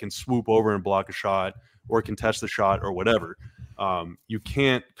level that can swoop over and block a shot or contest the shot or whatever. You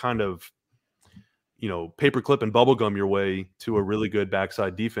can't kind of, paperclip and bubblegum your way to a really good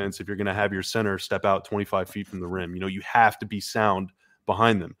backside defense if you're going to have your center step out 25 feet from the rim. You have to be sound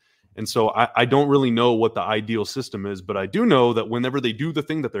behind them. And so I don't really know what the ideal system is, but I do know that whenever they do the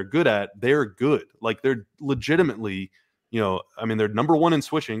thing that they're good at, they're good. Like, they're legitimately, they're number 1 in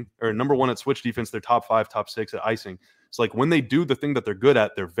switching, or number 1 at switch defense. They're top 5, top 6 at icing. It's like when they do the thing that they're good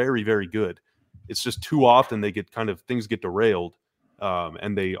at, they're very, very good. It's just too often things get derailed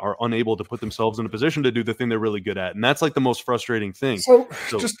and they are unable to put themselves in a position to do the thing they're really good at. And that's like the most frustrating thing. So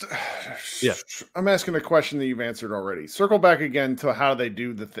yeah, I'm asking a question that you've answered already. Circle back again to how they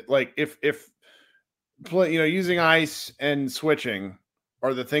do like if using ice and switching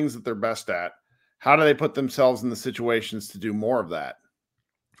are the things that they're best at. How do they put themselves in the situations to do more of that?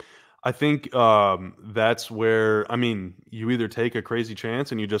 I think that's where, you either take a crazy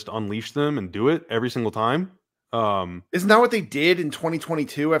chance and you just unleash them and do it every single time. Isn't that what they did in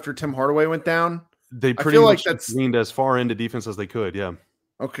 2022 after Tim Hardaway went down? They pretty much leaned as far into defense as they could. Yeah.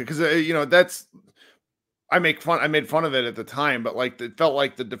 Okay. Cause that's, I made fun of it at the time, but like it felt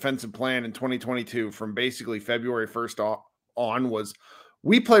like the defensive plan in 2022 from basically February 1st on was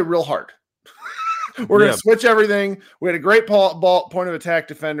we play real hard. We're going to switch everything. We had a great ball point of attack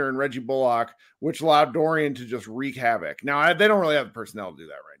defender in Reggie Bullock, which allowed Dorian to just wreak havoc. Now they don't really have the personnel to do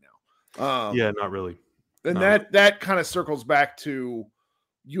that right now. Not really. And that kind of circles back to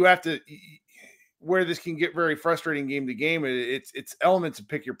you have to where this can get very frustrating game to game. It's elements of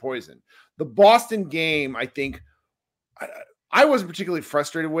pick your poison. The Boston game, I think I wasn't particularly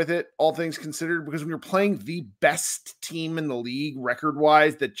frustrated with it, all things considered, because when you're playing the best team in the league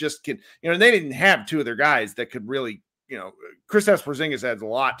record-wise that just can, and they didn't have two of their guys that could really, Kristaps Porzingis adds a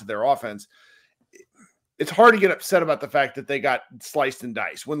lot to their offense. It's hard to get upset about the fact that they got sliced and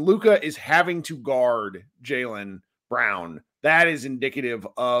diced. When Luka is having to guard Jaylen Brown, that is indicative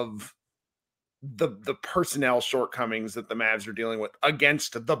of the personnel shortcomings that the Mavs are dealing with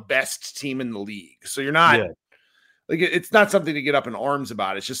against the best team in the league. So you're not... Like it's not something to get up in arms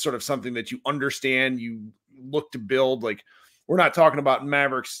about. It's just sort of something that you understand, you look to build. Like we're not talking about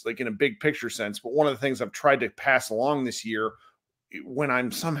Mavericks like in a big picture sense, but one of the things I've tried to pass along this year when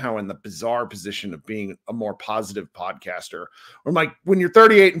I'm somehow in the bizarre position of being a more positive podcaster, I'm like, when you're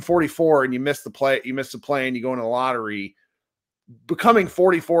 38 and 44 and you miss the play and you go in the lottery, becoming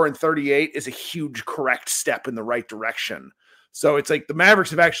 44 and 38 is a huge correct step in the right direction. So it's like the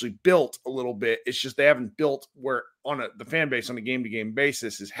Mavericks have actually built a little bit. It's just they haven't built where the fan base on a game-to-game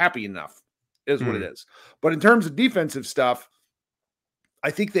basis is happy enough, is what it is. But in terms of defensive stuff,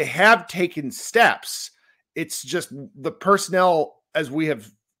 I think they have taken steps. It's just the personnel, as we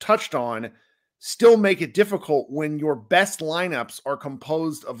have touched on, still make it difficult when your best lineups are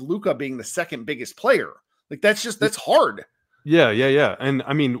composed of Luka being the second biggest player. Like that's hard. Yeah. And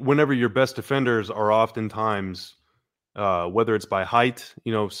whenever your best defenders are oftentimes whether it's by height,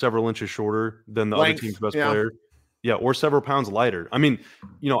 several inches shorter than the other team's best player, or several pounds lighter.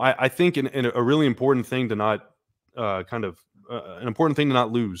 I think in a really important thing to not an important thing to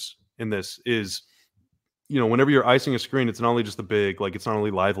not lose in this is, whenever you're icing a screen, it's not only just the big, like it's not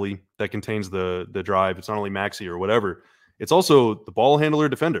only Lively that contains the drive, it's not only Maxey or whatever, it's also the ball handler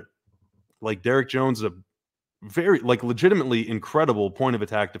defender. Like Derek Jones is a very legitimately incredible point of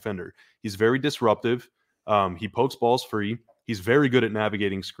attack defender. He's very disruptive. He pokes balls free. He's very good at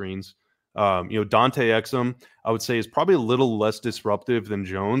navigating screens. Dante Exum, I would say, is probably a little less disruptive than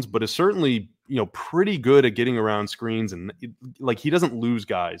Jones, but is certainly, pretty good at getting around screens. And he doesn't lose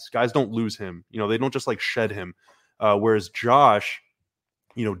guys. Guys don't lose him. They don't just shed him. Whereas Josh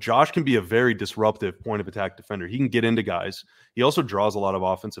can be a very disruptive point of attack defender. He can get into guys. He also draws a lot of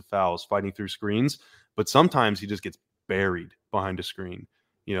offensive fouls fighting through screens, but sometimes he just gets buried behind a screen.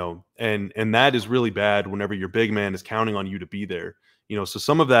 And that is really bad whenever your big man is counting on you to be there. So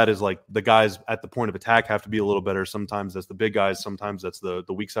some of that is like the guys at the point of attack have to be a little better. Sometimes that's the big guys. Sometimes that's the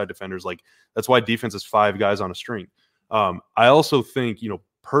weak side defenders. That's why defense is 5 guys on a string. I also think,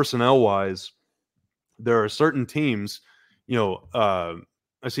 personnel wise, there are certain teams, I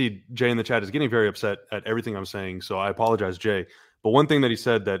see Jay in the chat is getting very upset at everything I'm saying. So I apologize, Jay. But one thing that he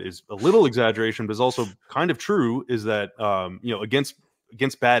said that is a little exaggeration, but is also kind of true is that,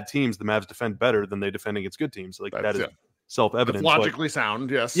 against bad teams, the Mavs defend better than they defend against good teams. That is self-evident. That's logically sound,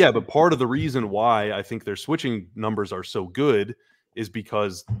 yes. Yeah, but part of the reason why I think their switching numbers are so good is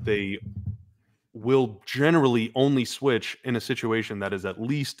because they will generally only switch in a situation that is at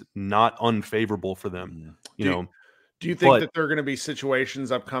least not unfavorable for them. Do you think that there are going to be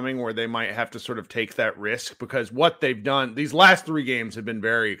situations upcoming where they might have to sort of take that risk? Because what they've done, these last 3 games have been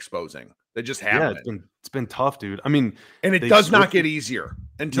very exposing. They just haven't. Yeah, it's been tough, dude. And it does not get easier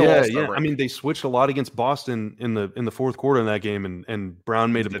until All-Star break. They switched a lot against Boston in the fourth quarter in that game, and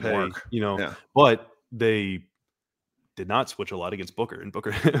Brown made them pay. But they did not switch a lot against Booker, and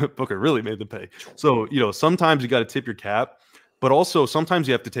Booker really made them pay. So sometimes you got to tip your cap, but also sometimes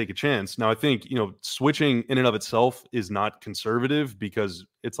you have to take a chance. Now I think switching in and of itself is not conservative because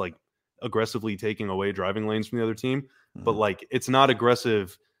it's like aggressively taking away driving lanes from the other team, but it's not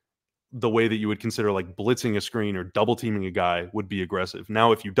aggressive the way that you would consider like blitzing a screen or double teaming a guy would be aggressive.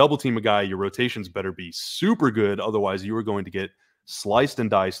 Now, if you double team a guy, your rotations better be super good. Otherwise, you are going to get sliced and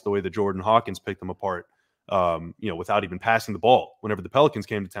diced the way that Jordan Hawkins picked them apart, without even passing the ball whenever the Pelicans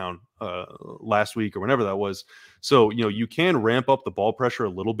came to town last week or whenever that was. So, you can ramp up the ball pressure a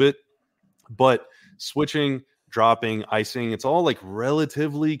little bit, but switching, dropping, icing, it's all like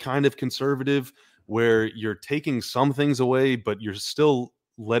relatively kind of conservative where you're taking some things away, but you're still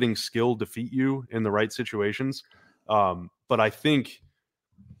letting skill defeat you in the right situations. But I think,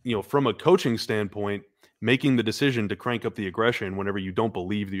 from a coaching standpoint, making the decision to crank up the aggression whenever you don't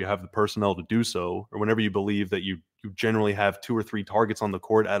believe that you have the personnel to do so, or whenever you believe that you generally have 2 or 3 targets on the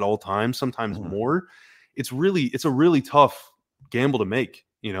court at all times, sometimes more, it's a really tough gamble to make,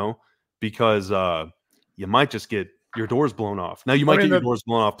 because you might just get your doors blown off. Now you might get your doors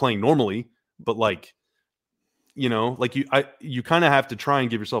blown off playing normally, but you kind of have to try and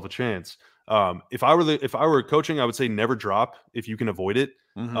give yourself a chance. If I were coaching, I would say never drop if you can avoid it.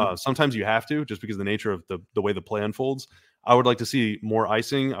 Sometimes you have to, just because of the nature of the way the play unfolds. I would like to see more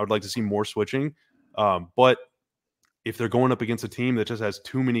icing. I would like to see more switching. But if they're going up against a team that just has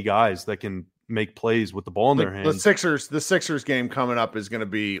too many guys that can make plays with the ball in their hands. The Sixers game coming up is going to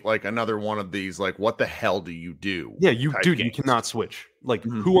be like another one of these, like, what the hell do you do? Yeah, you cannot switch. Like,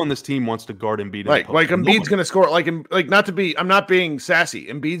 who on this team wants to guard Embiid? Like Embiid's going to score, I'm not being sassy.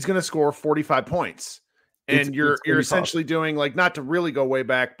 Embiid's going to score 45 points. And you're essentially doing, like, not to really go way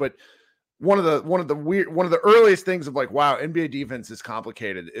back, but one of the earliest things of like, wow, NBA defense is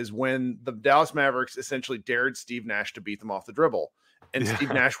complicated is when the Dallas Mavericks essentially dared Steve Nash to beat them off the dribble. And Steve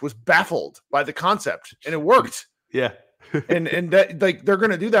Nash was baffled by the concept, and it worked. Yeah. and that, like, they're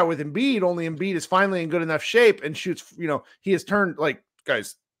going to do that with Embiid. Only Embiid is finally in good enough shape and shoots, he has turned, like,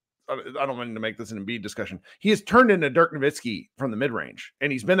 guys, I don't mean to make this an Embiid discussion. He has turned into Dirk Nowitzki from the mid-range, and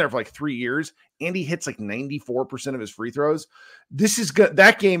he's been there for like 3 years, and he hits like 94% of his free throws.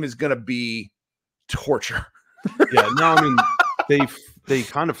 That game is going to be torture. Yeah, no, I mean, they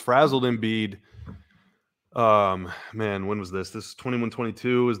kind of frazzled Embiid. Man, when was this? This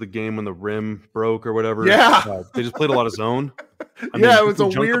 21-22 is the game when the rim broke or whatever. Yeah. They just played a lot of zone. It was a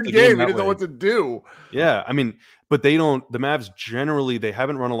weird game. They didn't know what to do. Yeah, I mean, but the Mavs generally, they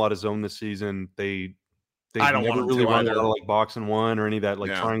haven't run a lot of zone this season. They never really run a lot of like box and one or any of that,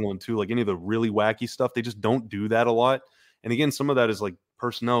 like triangle and two, like any of the really wacky stuff. They just don't do that a lot. And again, some of that is like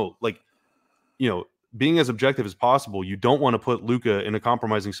personnel, like, being as objective as possible. You don't want to put Luka in a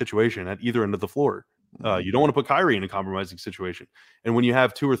compromising situation at either end of the floor. You don't want to put Kyrie in a compromising situation. And when you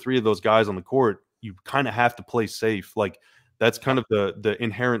have 2 or 3 of those guys on the court, you kind of have to play safe. Like, that's kind of the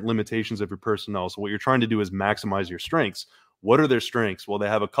inherent limitations of your personnel. So what you're trying to do is maximize your strengths. What are their strengths? Well, they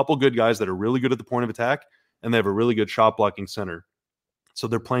have a couple good guys that are really good at the point of attack, and they have a really good shot blocking center. So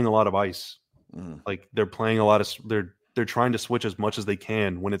they're playing a lot of ice. Like, they're playing a lot of they're trying to switch as much as they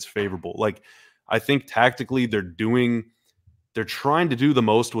can when it's favorable. Like, I think tactically they're trying to do the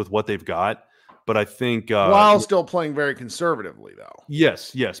most with what they've got. But I think while still playing very conservatively, though.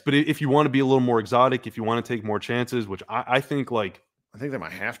 Yes. But if you want to be a little more exotic, if you want to take more chances, which I think, like, I think they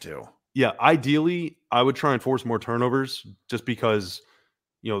might have to. Yeah, ideally, I would try and force more turnovers, just because,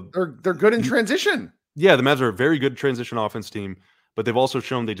 they're good in transition. Yeah, the Mavs are a very good transition offense team, but they've also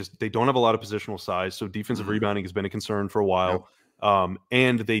shown they don't have a lot of positional size, so defensive rebounding has been a concern for a while. Yep.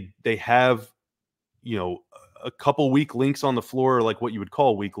 And they have, a couple weak links on the floor, like what you would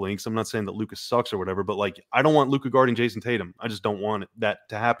call weak links. I'm not saying that Luka sucks or whatever, but like, I don't want Luka guarding Jason Tatum. I just don't want that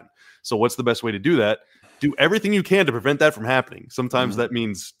to happen. So what's the best way to do that? Do everything you can to prevent that from happening. Sometimes that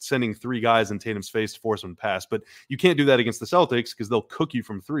means sending 3 guys in Tatum's face to force him to pass, but you can't do that against the Celtics because they'll cook you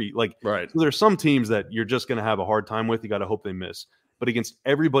from 3. Like, right. So there's some teams that you're just going to have a hard time with. You got to hope they miss. But against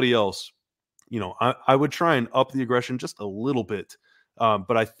everybody else, I would try and up the aggression just a little bit.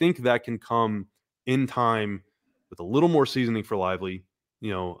 But I think that can come in time with a little more seasoning for Lively,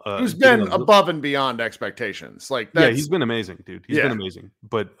 who's been above and beyond expectations. Like, he's been amazing, dude. He's been amazing.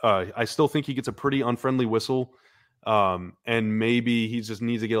 But I still think he gets a pretty unfriendly whistle. And maybe he just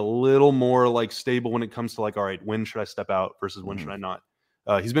needs to get a little more like stable when it comes to like, all right, when should I step out versus when should I not?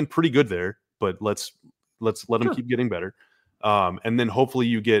 He's been pretty good there, but let's let him keep getting better. And then hopefully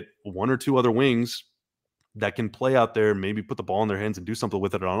you get 1 or 2 other wings that can play out there, maybe put the ball in their hands and do something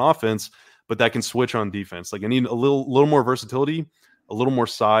with it on offense, but that can switch on defense. Like, I need a little more versatility, a little more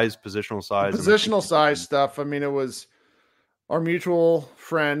size, positional size. Positional size stuff. I mean, it was our mutual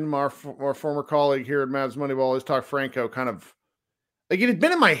friend, our former colleague here at Mavs Moneyball, always talk Franco, kind of like, it had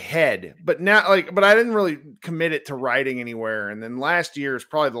been in my head, but I didn't really commit it to writing anywhere. And then last year is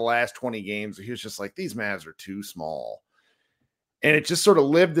probably the last 20 games. He was just like, these Mavs are too small. And it just sort of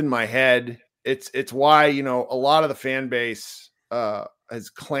lived in my head. It's why, you know, a lot of the fan base has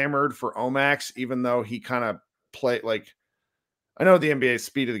clamored for Omax, even though he kind of played like, I know the NBA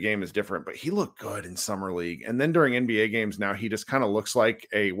speed of the game is different, but he looked good in summer league. And then during NBA games now, he just kind of looks like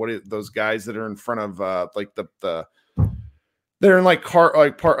those guys that are in front of like they're in like car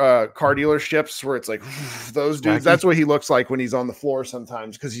dealerships where it's like those dudes. That's what he looks like when he's on the floor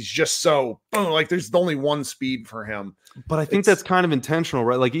sometimes, because he's just so like there's only one speed for him. But I think that's kind of intentional,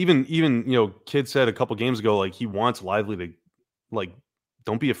 right? Like even you know, Kid said a couple games ago, like he wants Lively to like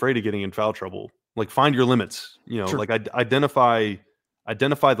don't be afraid of getting in foul trouble. Like find your limits, you know, like identify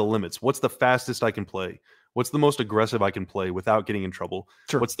the limits. What's the fastest I can play? What's the most aggressive I can play without getting in trouble?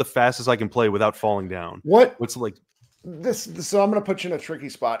 What's the fastest I can play without falling down? What's like this? So I'm going to put you in a tricky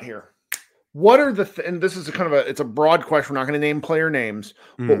spot here. What are and this is it's a broad question. We're not going to name player names,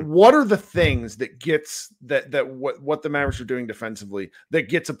 but what are the things that gets what the Mavericks are doing defensively that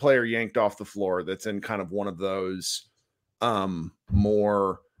gets a player yanked off the floor? That's in kind of one of those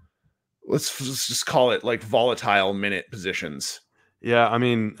more, let's just call it like volatile minute positions. Yeah, I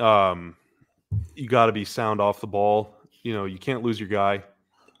mean, you got to be sound off the ball. You know, you can't lose your guy.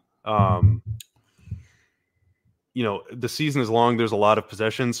 You know, the season is long. There's a lot of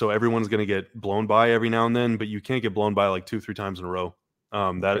possessions, so everyone's going to get blown by every now and then, but you can't get blown by like 2-3 times in a row.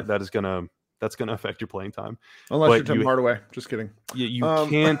 That's going to affect your playing time. Unless you're Tim Hardaway. Just kidding. You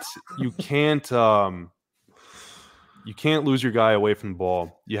can't lose your guy away from the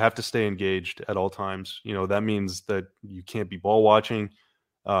ball. You have to stay engaged at all times. You know, that means that you can't be ball watching.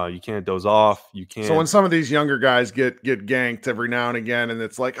 You can't doze off. You can't. So when some of these younger guys get ganked every now and again, and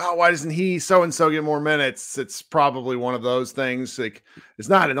it's like, oh, why doesn't he so-and-so get more minutes? It's probably one of those things. Like, it's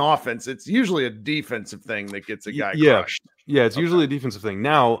not an offense. It's usually a defensive thing that gets a guy crushed. Yeah, it's usually a defensive thing.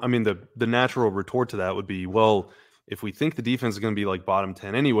 Now, I mean, the natural retort to that would be, well, if we think the defense is going to be like bottom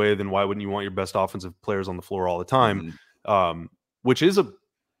 10 anyway, then why wouldn't you want your best offensive players on the floor all the time? Which is a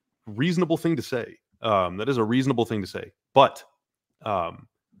reasonable thing to say. That is a reasonable thing to say. But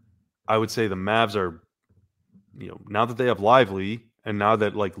I would say the Mavs are, you know, now that they have Lively and now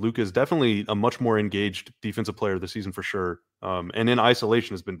that like Luka is definitely a much more engaged defensive player this season for sure. And in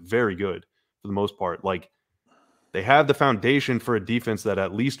isolation has been very good for the most part. Like they have the foundation for a defense that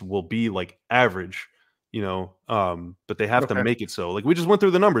at least will be like average, you know, but they have to make it so. Like we just went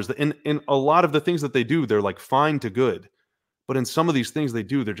through the numbers. In a lot of the things that they do, they're like fine to good. But in some of these things they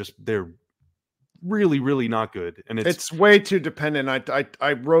do, they're really, really not good. And it's way too dependent.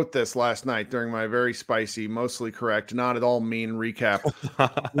 I wrote this last night during my very spicy, mostly correct, not at all mean recap,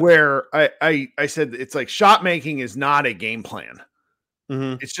 where I said it's like shot making is not a game plan.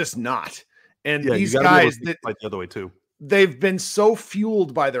 It's just not. And these guys that fight the other way too. They've been so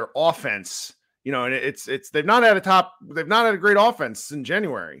fueled by their offense, you know, and it's they've not had a great offense in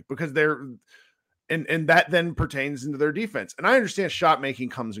January because they're and that then pertains into their defense. And I understand shot making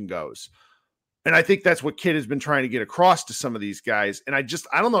comes and goes. And I think that's what Kid has been trying to get across to some of these guys. And I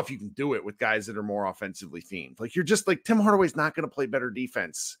don't know if you can do it with guys that are more offensively themed. Like you're just like Tim Hardaway's not going to play better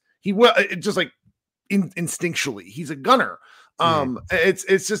defense. He will just like instinctually. He's a gunner.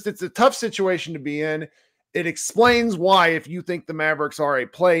 It's a tough situation to be in. It explains why, if you think the Mavericks are a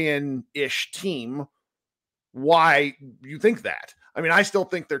play-in-ish team, why you think that. I mean, I still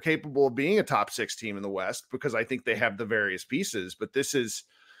think they're capable of being a top 6 team in the West because I think they have the various pieces. But this is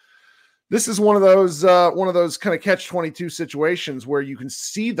one of those kind of catch-22 situations where you can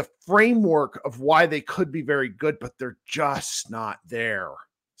see the framework of why they could be very good, but they're just not there.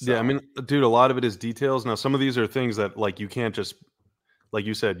 So. Yeah, I mean, dude, a lot of it is details. Now, some of these are things that, like, you can't just, like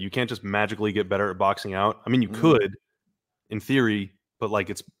you said, you can't just magically get better at boxing out. I mean, you could, in theory, but, like,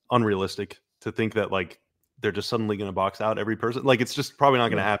 it's unrealistic to think that, like, they're just suddenly going to box out every person. Like, it's just probably not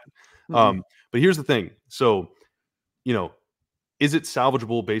going to happen. But here's the thing. So, you know, is it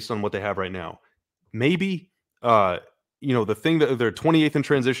salvageable based on what they have right now? Maybe. You know, the thing that they're 28th in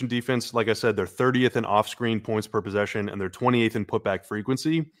transition defense, like I said, they're 30th in off-screen points per possession, and they're 28th in putback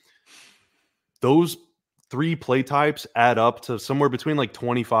frequency. Those 3 play types add up to somewhere between like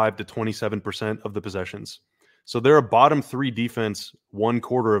 25 to 27% of the possessions. So they're a bottom 3 defense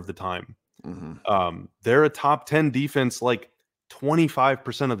 1/4 of the time. They're a top 10 defense like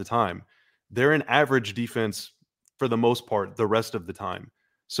 25% of the time. They're an average defense for the most part the rest of the time.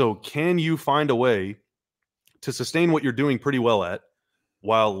 So can you find a way to sustain what you're doing pretty well at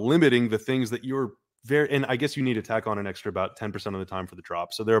while limiting the things that you're and I guess you need to tack on an extra about 10% of the time for the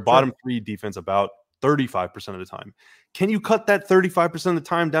drop. So they're a bottom 3 defense about 35% of the time. Can you cut that 35% of the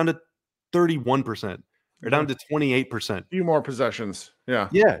time down to 31% or down to 28%? A few more possessions. Yeah.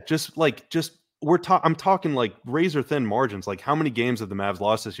 Yeah. Just I'm talking like razor thin margins. Like, how many games have the Mavs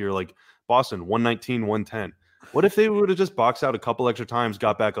lost this year? Like Boston, 119, 110. What if they would have just boxed out a couple extra times,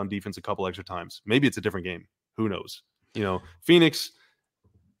 got back on defense a couple extra times? Maybe it's a different game. Who knows? Phoenix,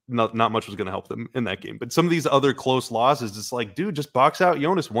 not much was going to help them in that game. But some of these other close losses, it's like, dude, just box out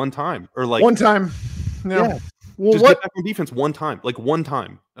Jonas one time. Or like one time. No. Yeah. Well, just get back on defense one time. Like one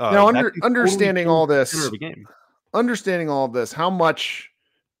time. Now, understanding all this, how much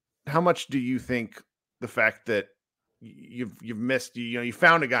do you think the fact that you've missed, you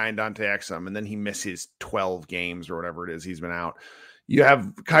found a guy in Dante Exum and then he misses 12 games or whatever it is he's been out. You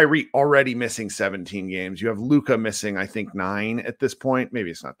have Kyrie already missing 17 games. You have Luka missing, I think, 9 at this point. Maybe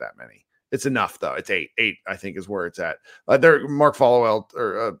it's not that many. It's enough though. It's 8. 8, I think, is where it's at. Mark Followell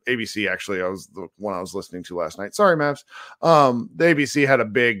or ABC, actually, I was the one I was listening to last night. Sorry, Mavs. The ABC had a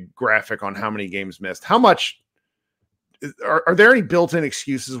big graphic on how many games missed. How much are there any built-in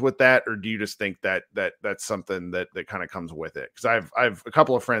excuses with that, or do you just think that that's something that kind of comes with it? Because I've a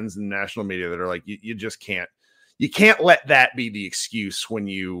couple of friends in national media that are like, you just can't. You can't let that be the excuse when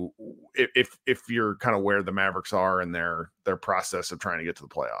if you're kind of where the Mavericks are in their process of trying to get to the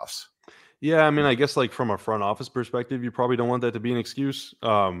playoffs. Yeah, I mean, I guess like from a front office perspective, you probably don't want that to be an excuse.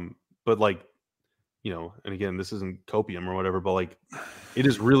 But like, and again, this isn't copium or whatever, but like, it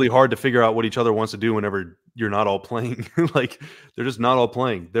is really hard to figure out what each other wants to do whenever you're not all playing. Like, they're just not all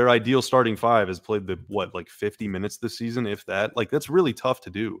playing. Their ideal starting 5 has played 50 minutes this season, if that. Like, that's really tough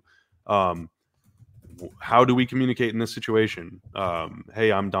to do. How do we communicate in this situation?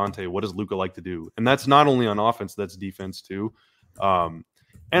 Hey, I'm Dante. What does Luka like to do? And that's not only on offense, that's defense too.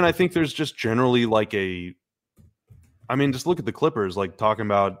 And I think there's just generally just look at the Clippers, like talking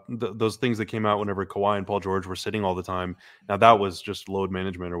about those things that came out whenever Kawhi and Paul George were sitting all the time. Now that was just load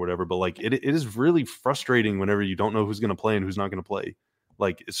management or whatever, but like it is really frustrating whenever you don't know who's going to play and who's not going to play.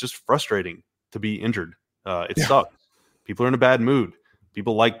 Like, it's just frustrating to be injured. It sucks. People are in a bad mood.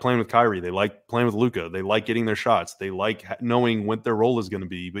 People like playing with Kyrie. They like playing with Luka. They like getting their shots. They like knowing what their role is going to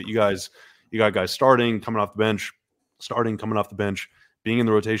be. But you got guys starting, coming off the bench, being in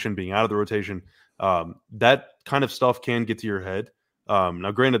the rotation, being out of the rotation. That kind of stuff can get to your head.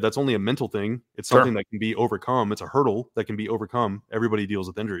 Now, granted, that's only a mental thing. It's something that can be overcome. It's a hurdle that can be overcome. Everybody deals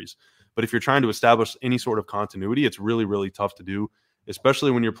with injuries. But if you're trying to establish any sort of continuity, it's really, really tough to do, especially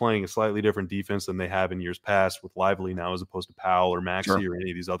when you're playing a slightly different defense than they have in years past with Lively now as opposed to Powell or Maxey or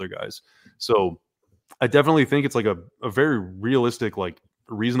any of these other guys. So I definitely think it's like a very realistic, like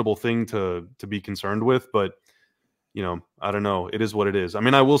reasonable thing to be concerned with. But, I don't know. It is what it is. I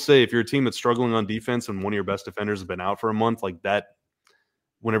mean, I will say, if you're a team that's struggling on defense and one of your best defenders has been out for a month, like that,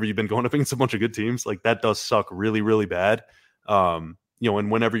 whenever you've been going up against a bunch of good teams, like that does suck really, really bad. And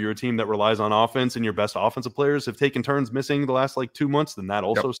whenever you're a team that relies on offense and your best offensive players have taken turns missing the last 2 months, then that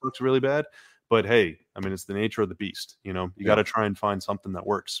also sucks really bad. But hey, I mean, it's the nature of the beast. You got to try and find something that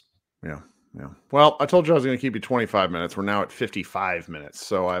works. Yeah. Yeah. Well, I told you I was going to keep you 25 minutes. We're now at 55 minutes.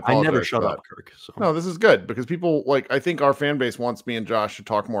 So I apologize. I never shut up, Kirk. So. No, this is good because people I think our fan base wants me and Josh to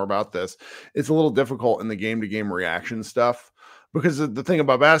talk more about this. It's a little difficult in the game-to-game reaction stuff because the thing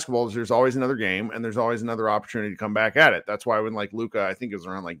about basketball is there's always another game and there's always another opportunity to come back at it. That's why when Luka, I think it was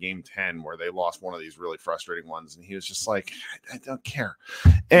around game 10 where they lost one of these really frustrating ones and he was just like, I don't care.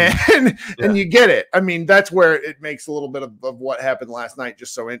 And you get it. I mean, that's where it makes a little bit of what happened last night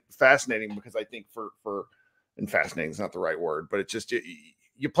just so fascinating because I think and fascinating is not the right word, but it's just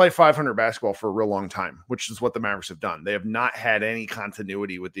you play 500 basketball for a real long time, which is what the Mavericks have done. They have not had any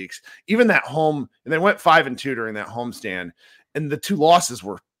continuity with even that home, and they went 5-2 during that homestand. And the 2 losses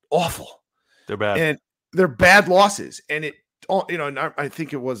were awful. They're bad. And they're bad losses. And I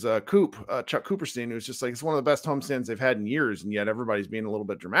think it was Chuck Cooperstein, who was just like, it's one of the best homestands they've had in years. And yet everybody's being a little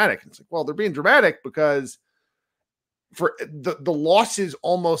bit dramatic. And it's like, well, they're being dramatic because for the losses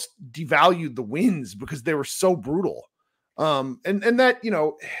almost devalued the wins because they were so brutal. And that,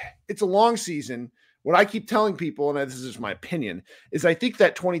 it's a long season. What I keep telling people, and this is just my opinion, is I think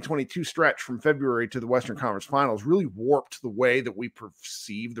that 2022 stretch from February to the Western Conference Finals really warped the way that we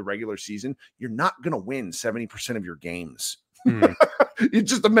perceive the regular season. You're not going to win 70% of your games.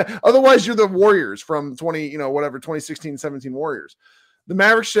 It's just otherwise you're the Warriors from 2016-17 Warriors. The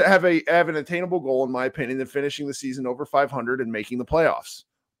Mavericks should have an attainable goal, in my opinion, of finishing the season over 500 and making the playoffs,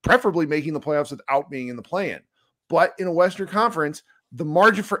 preferably making the playoffs without being in the play-in. But in a Western Conference, the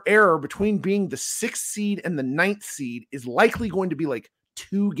margin for error between being the 6th seed and the 9th seed is likely going to be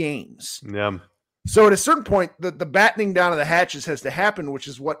 2 games. Yeah. So at a certain point, the battening down of the hatches has to happen, which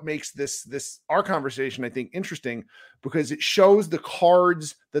is what makes our conversation, I think, interesting because it shows the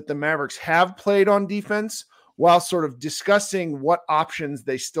cards that the Mavericks have played on defense while sort of discussing what options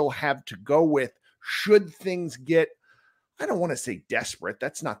they still have to go with should things get, I don't want to say desperate,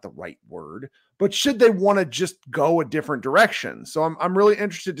 that's not the right word, but should they want to just go a different direction. So I'm really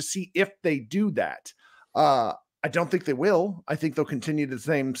interested to see if they do that. I don't think they will. I think they'll continue the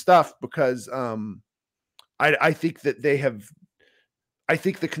same stuff because I think that they have, I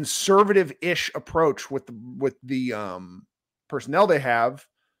think the conservative-ish approach with the personnel they have,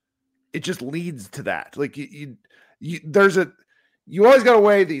 it just leads to that. Like you always got to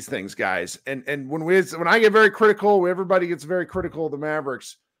weigh these things, guys. And when I get very critical, everybody gets very critical of the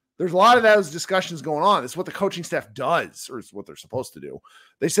Mavericks. There's a lot of those discussions going on. It's what the coaching staff does, or it's what they're supposed to do.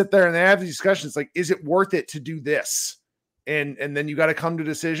 They sit there and they have these discussions like, is it worth it to do this? And then you got to come to a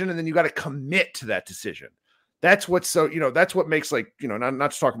decision, and then you got to commit to that decision. That's what's so, that's what makes, like,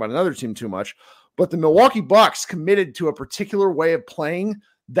 not to talk about another team too much, but the Milwaukee Bucks committed to a particular way of playing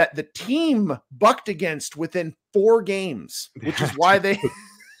that the team bucked against within 4 games, which is why they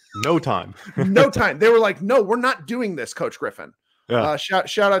no time. They were like, no, we're not doing this, Coach Griffin. Yeah.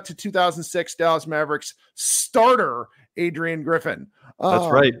 Shout out to 2006 Dallas Mavericks starter Adrian Griffin.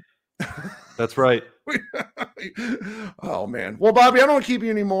 That's right. That's right. Oh man. Well, Bobby, I don't want to keep you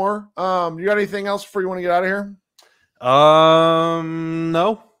anymore. You got anything else before you want to get out of here?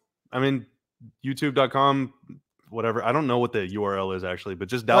 No. I mean, youtube.com, whatever. I don't know what the URL is actually, but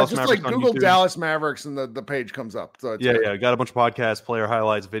just Dallas Mavericks. Like Google Dallas Mavericks and the page comes up. So yeah. Got a bunch of podcasts, player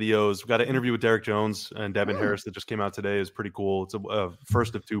highlights, videos. We got an interview with Derek Jones and Devin Harris that just came out today. It's pretty cool. It's a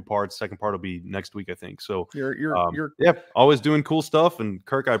first of 2 parts. Second part will be next week, I think. So you're always doing cool stuff. And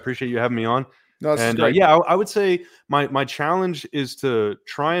Kirk, I appreciate you having me on. No, and I would say my challenge is to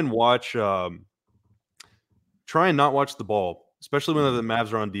try and watch, try and not watch the ball, especially when the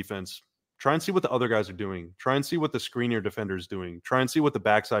Mavs are on defense. Try and see what the other guys are doing. Try and see what the screener defender is doing. Try and see what the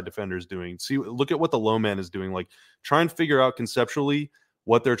backside defender is doing. Look at what the low man is doing. Like, try and figure out conceptually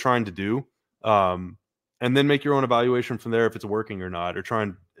what they're trying to do, and then make your own evaluation from there if it's working or not, or try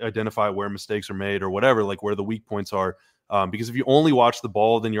and identify where mistakes are made or whatever, like where the weak points are. Because if you only watch the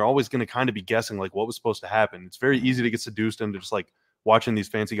ball, then you're always going to kind of be guessing like what was supposed to happen. It's very easy to get seduced into just like watching these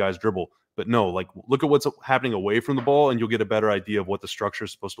fancy guys dribble. But no, like, look at what's happening away from the ball, and you'll get a better idea of what the structure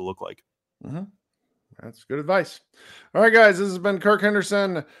is supposed to look like. Mm-hmm. That's good advice. All right, guys, this has been Kirk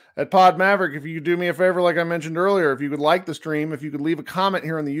Henderson at Pod Maverick. If you could do me a favor, like I mentioned earlier, if you could like the stream, if you could leave a comment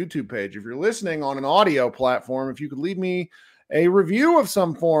here on the YouTube page, if you're listening on an audio platform, if you could leave me a review of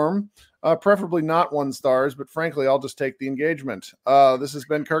some form, preferably not 1 stars, but frankly, I'll just take the engagement. This has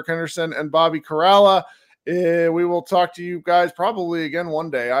been Kirk Henderson and Bobby Karalla. We will talk to you guys probably again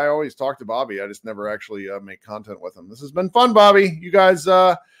one day. I always talk to Bobby. I just never actually make content with him. This has been fun, Bobby. You guys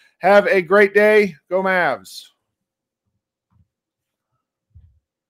have a great day. Go Mavs.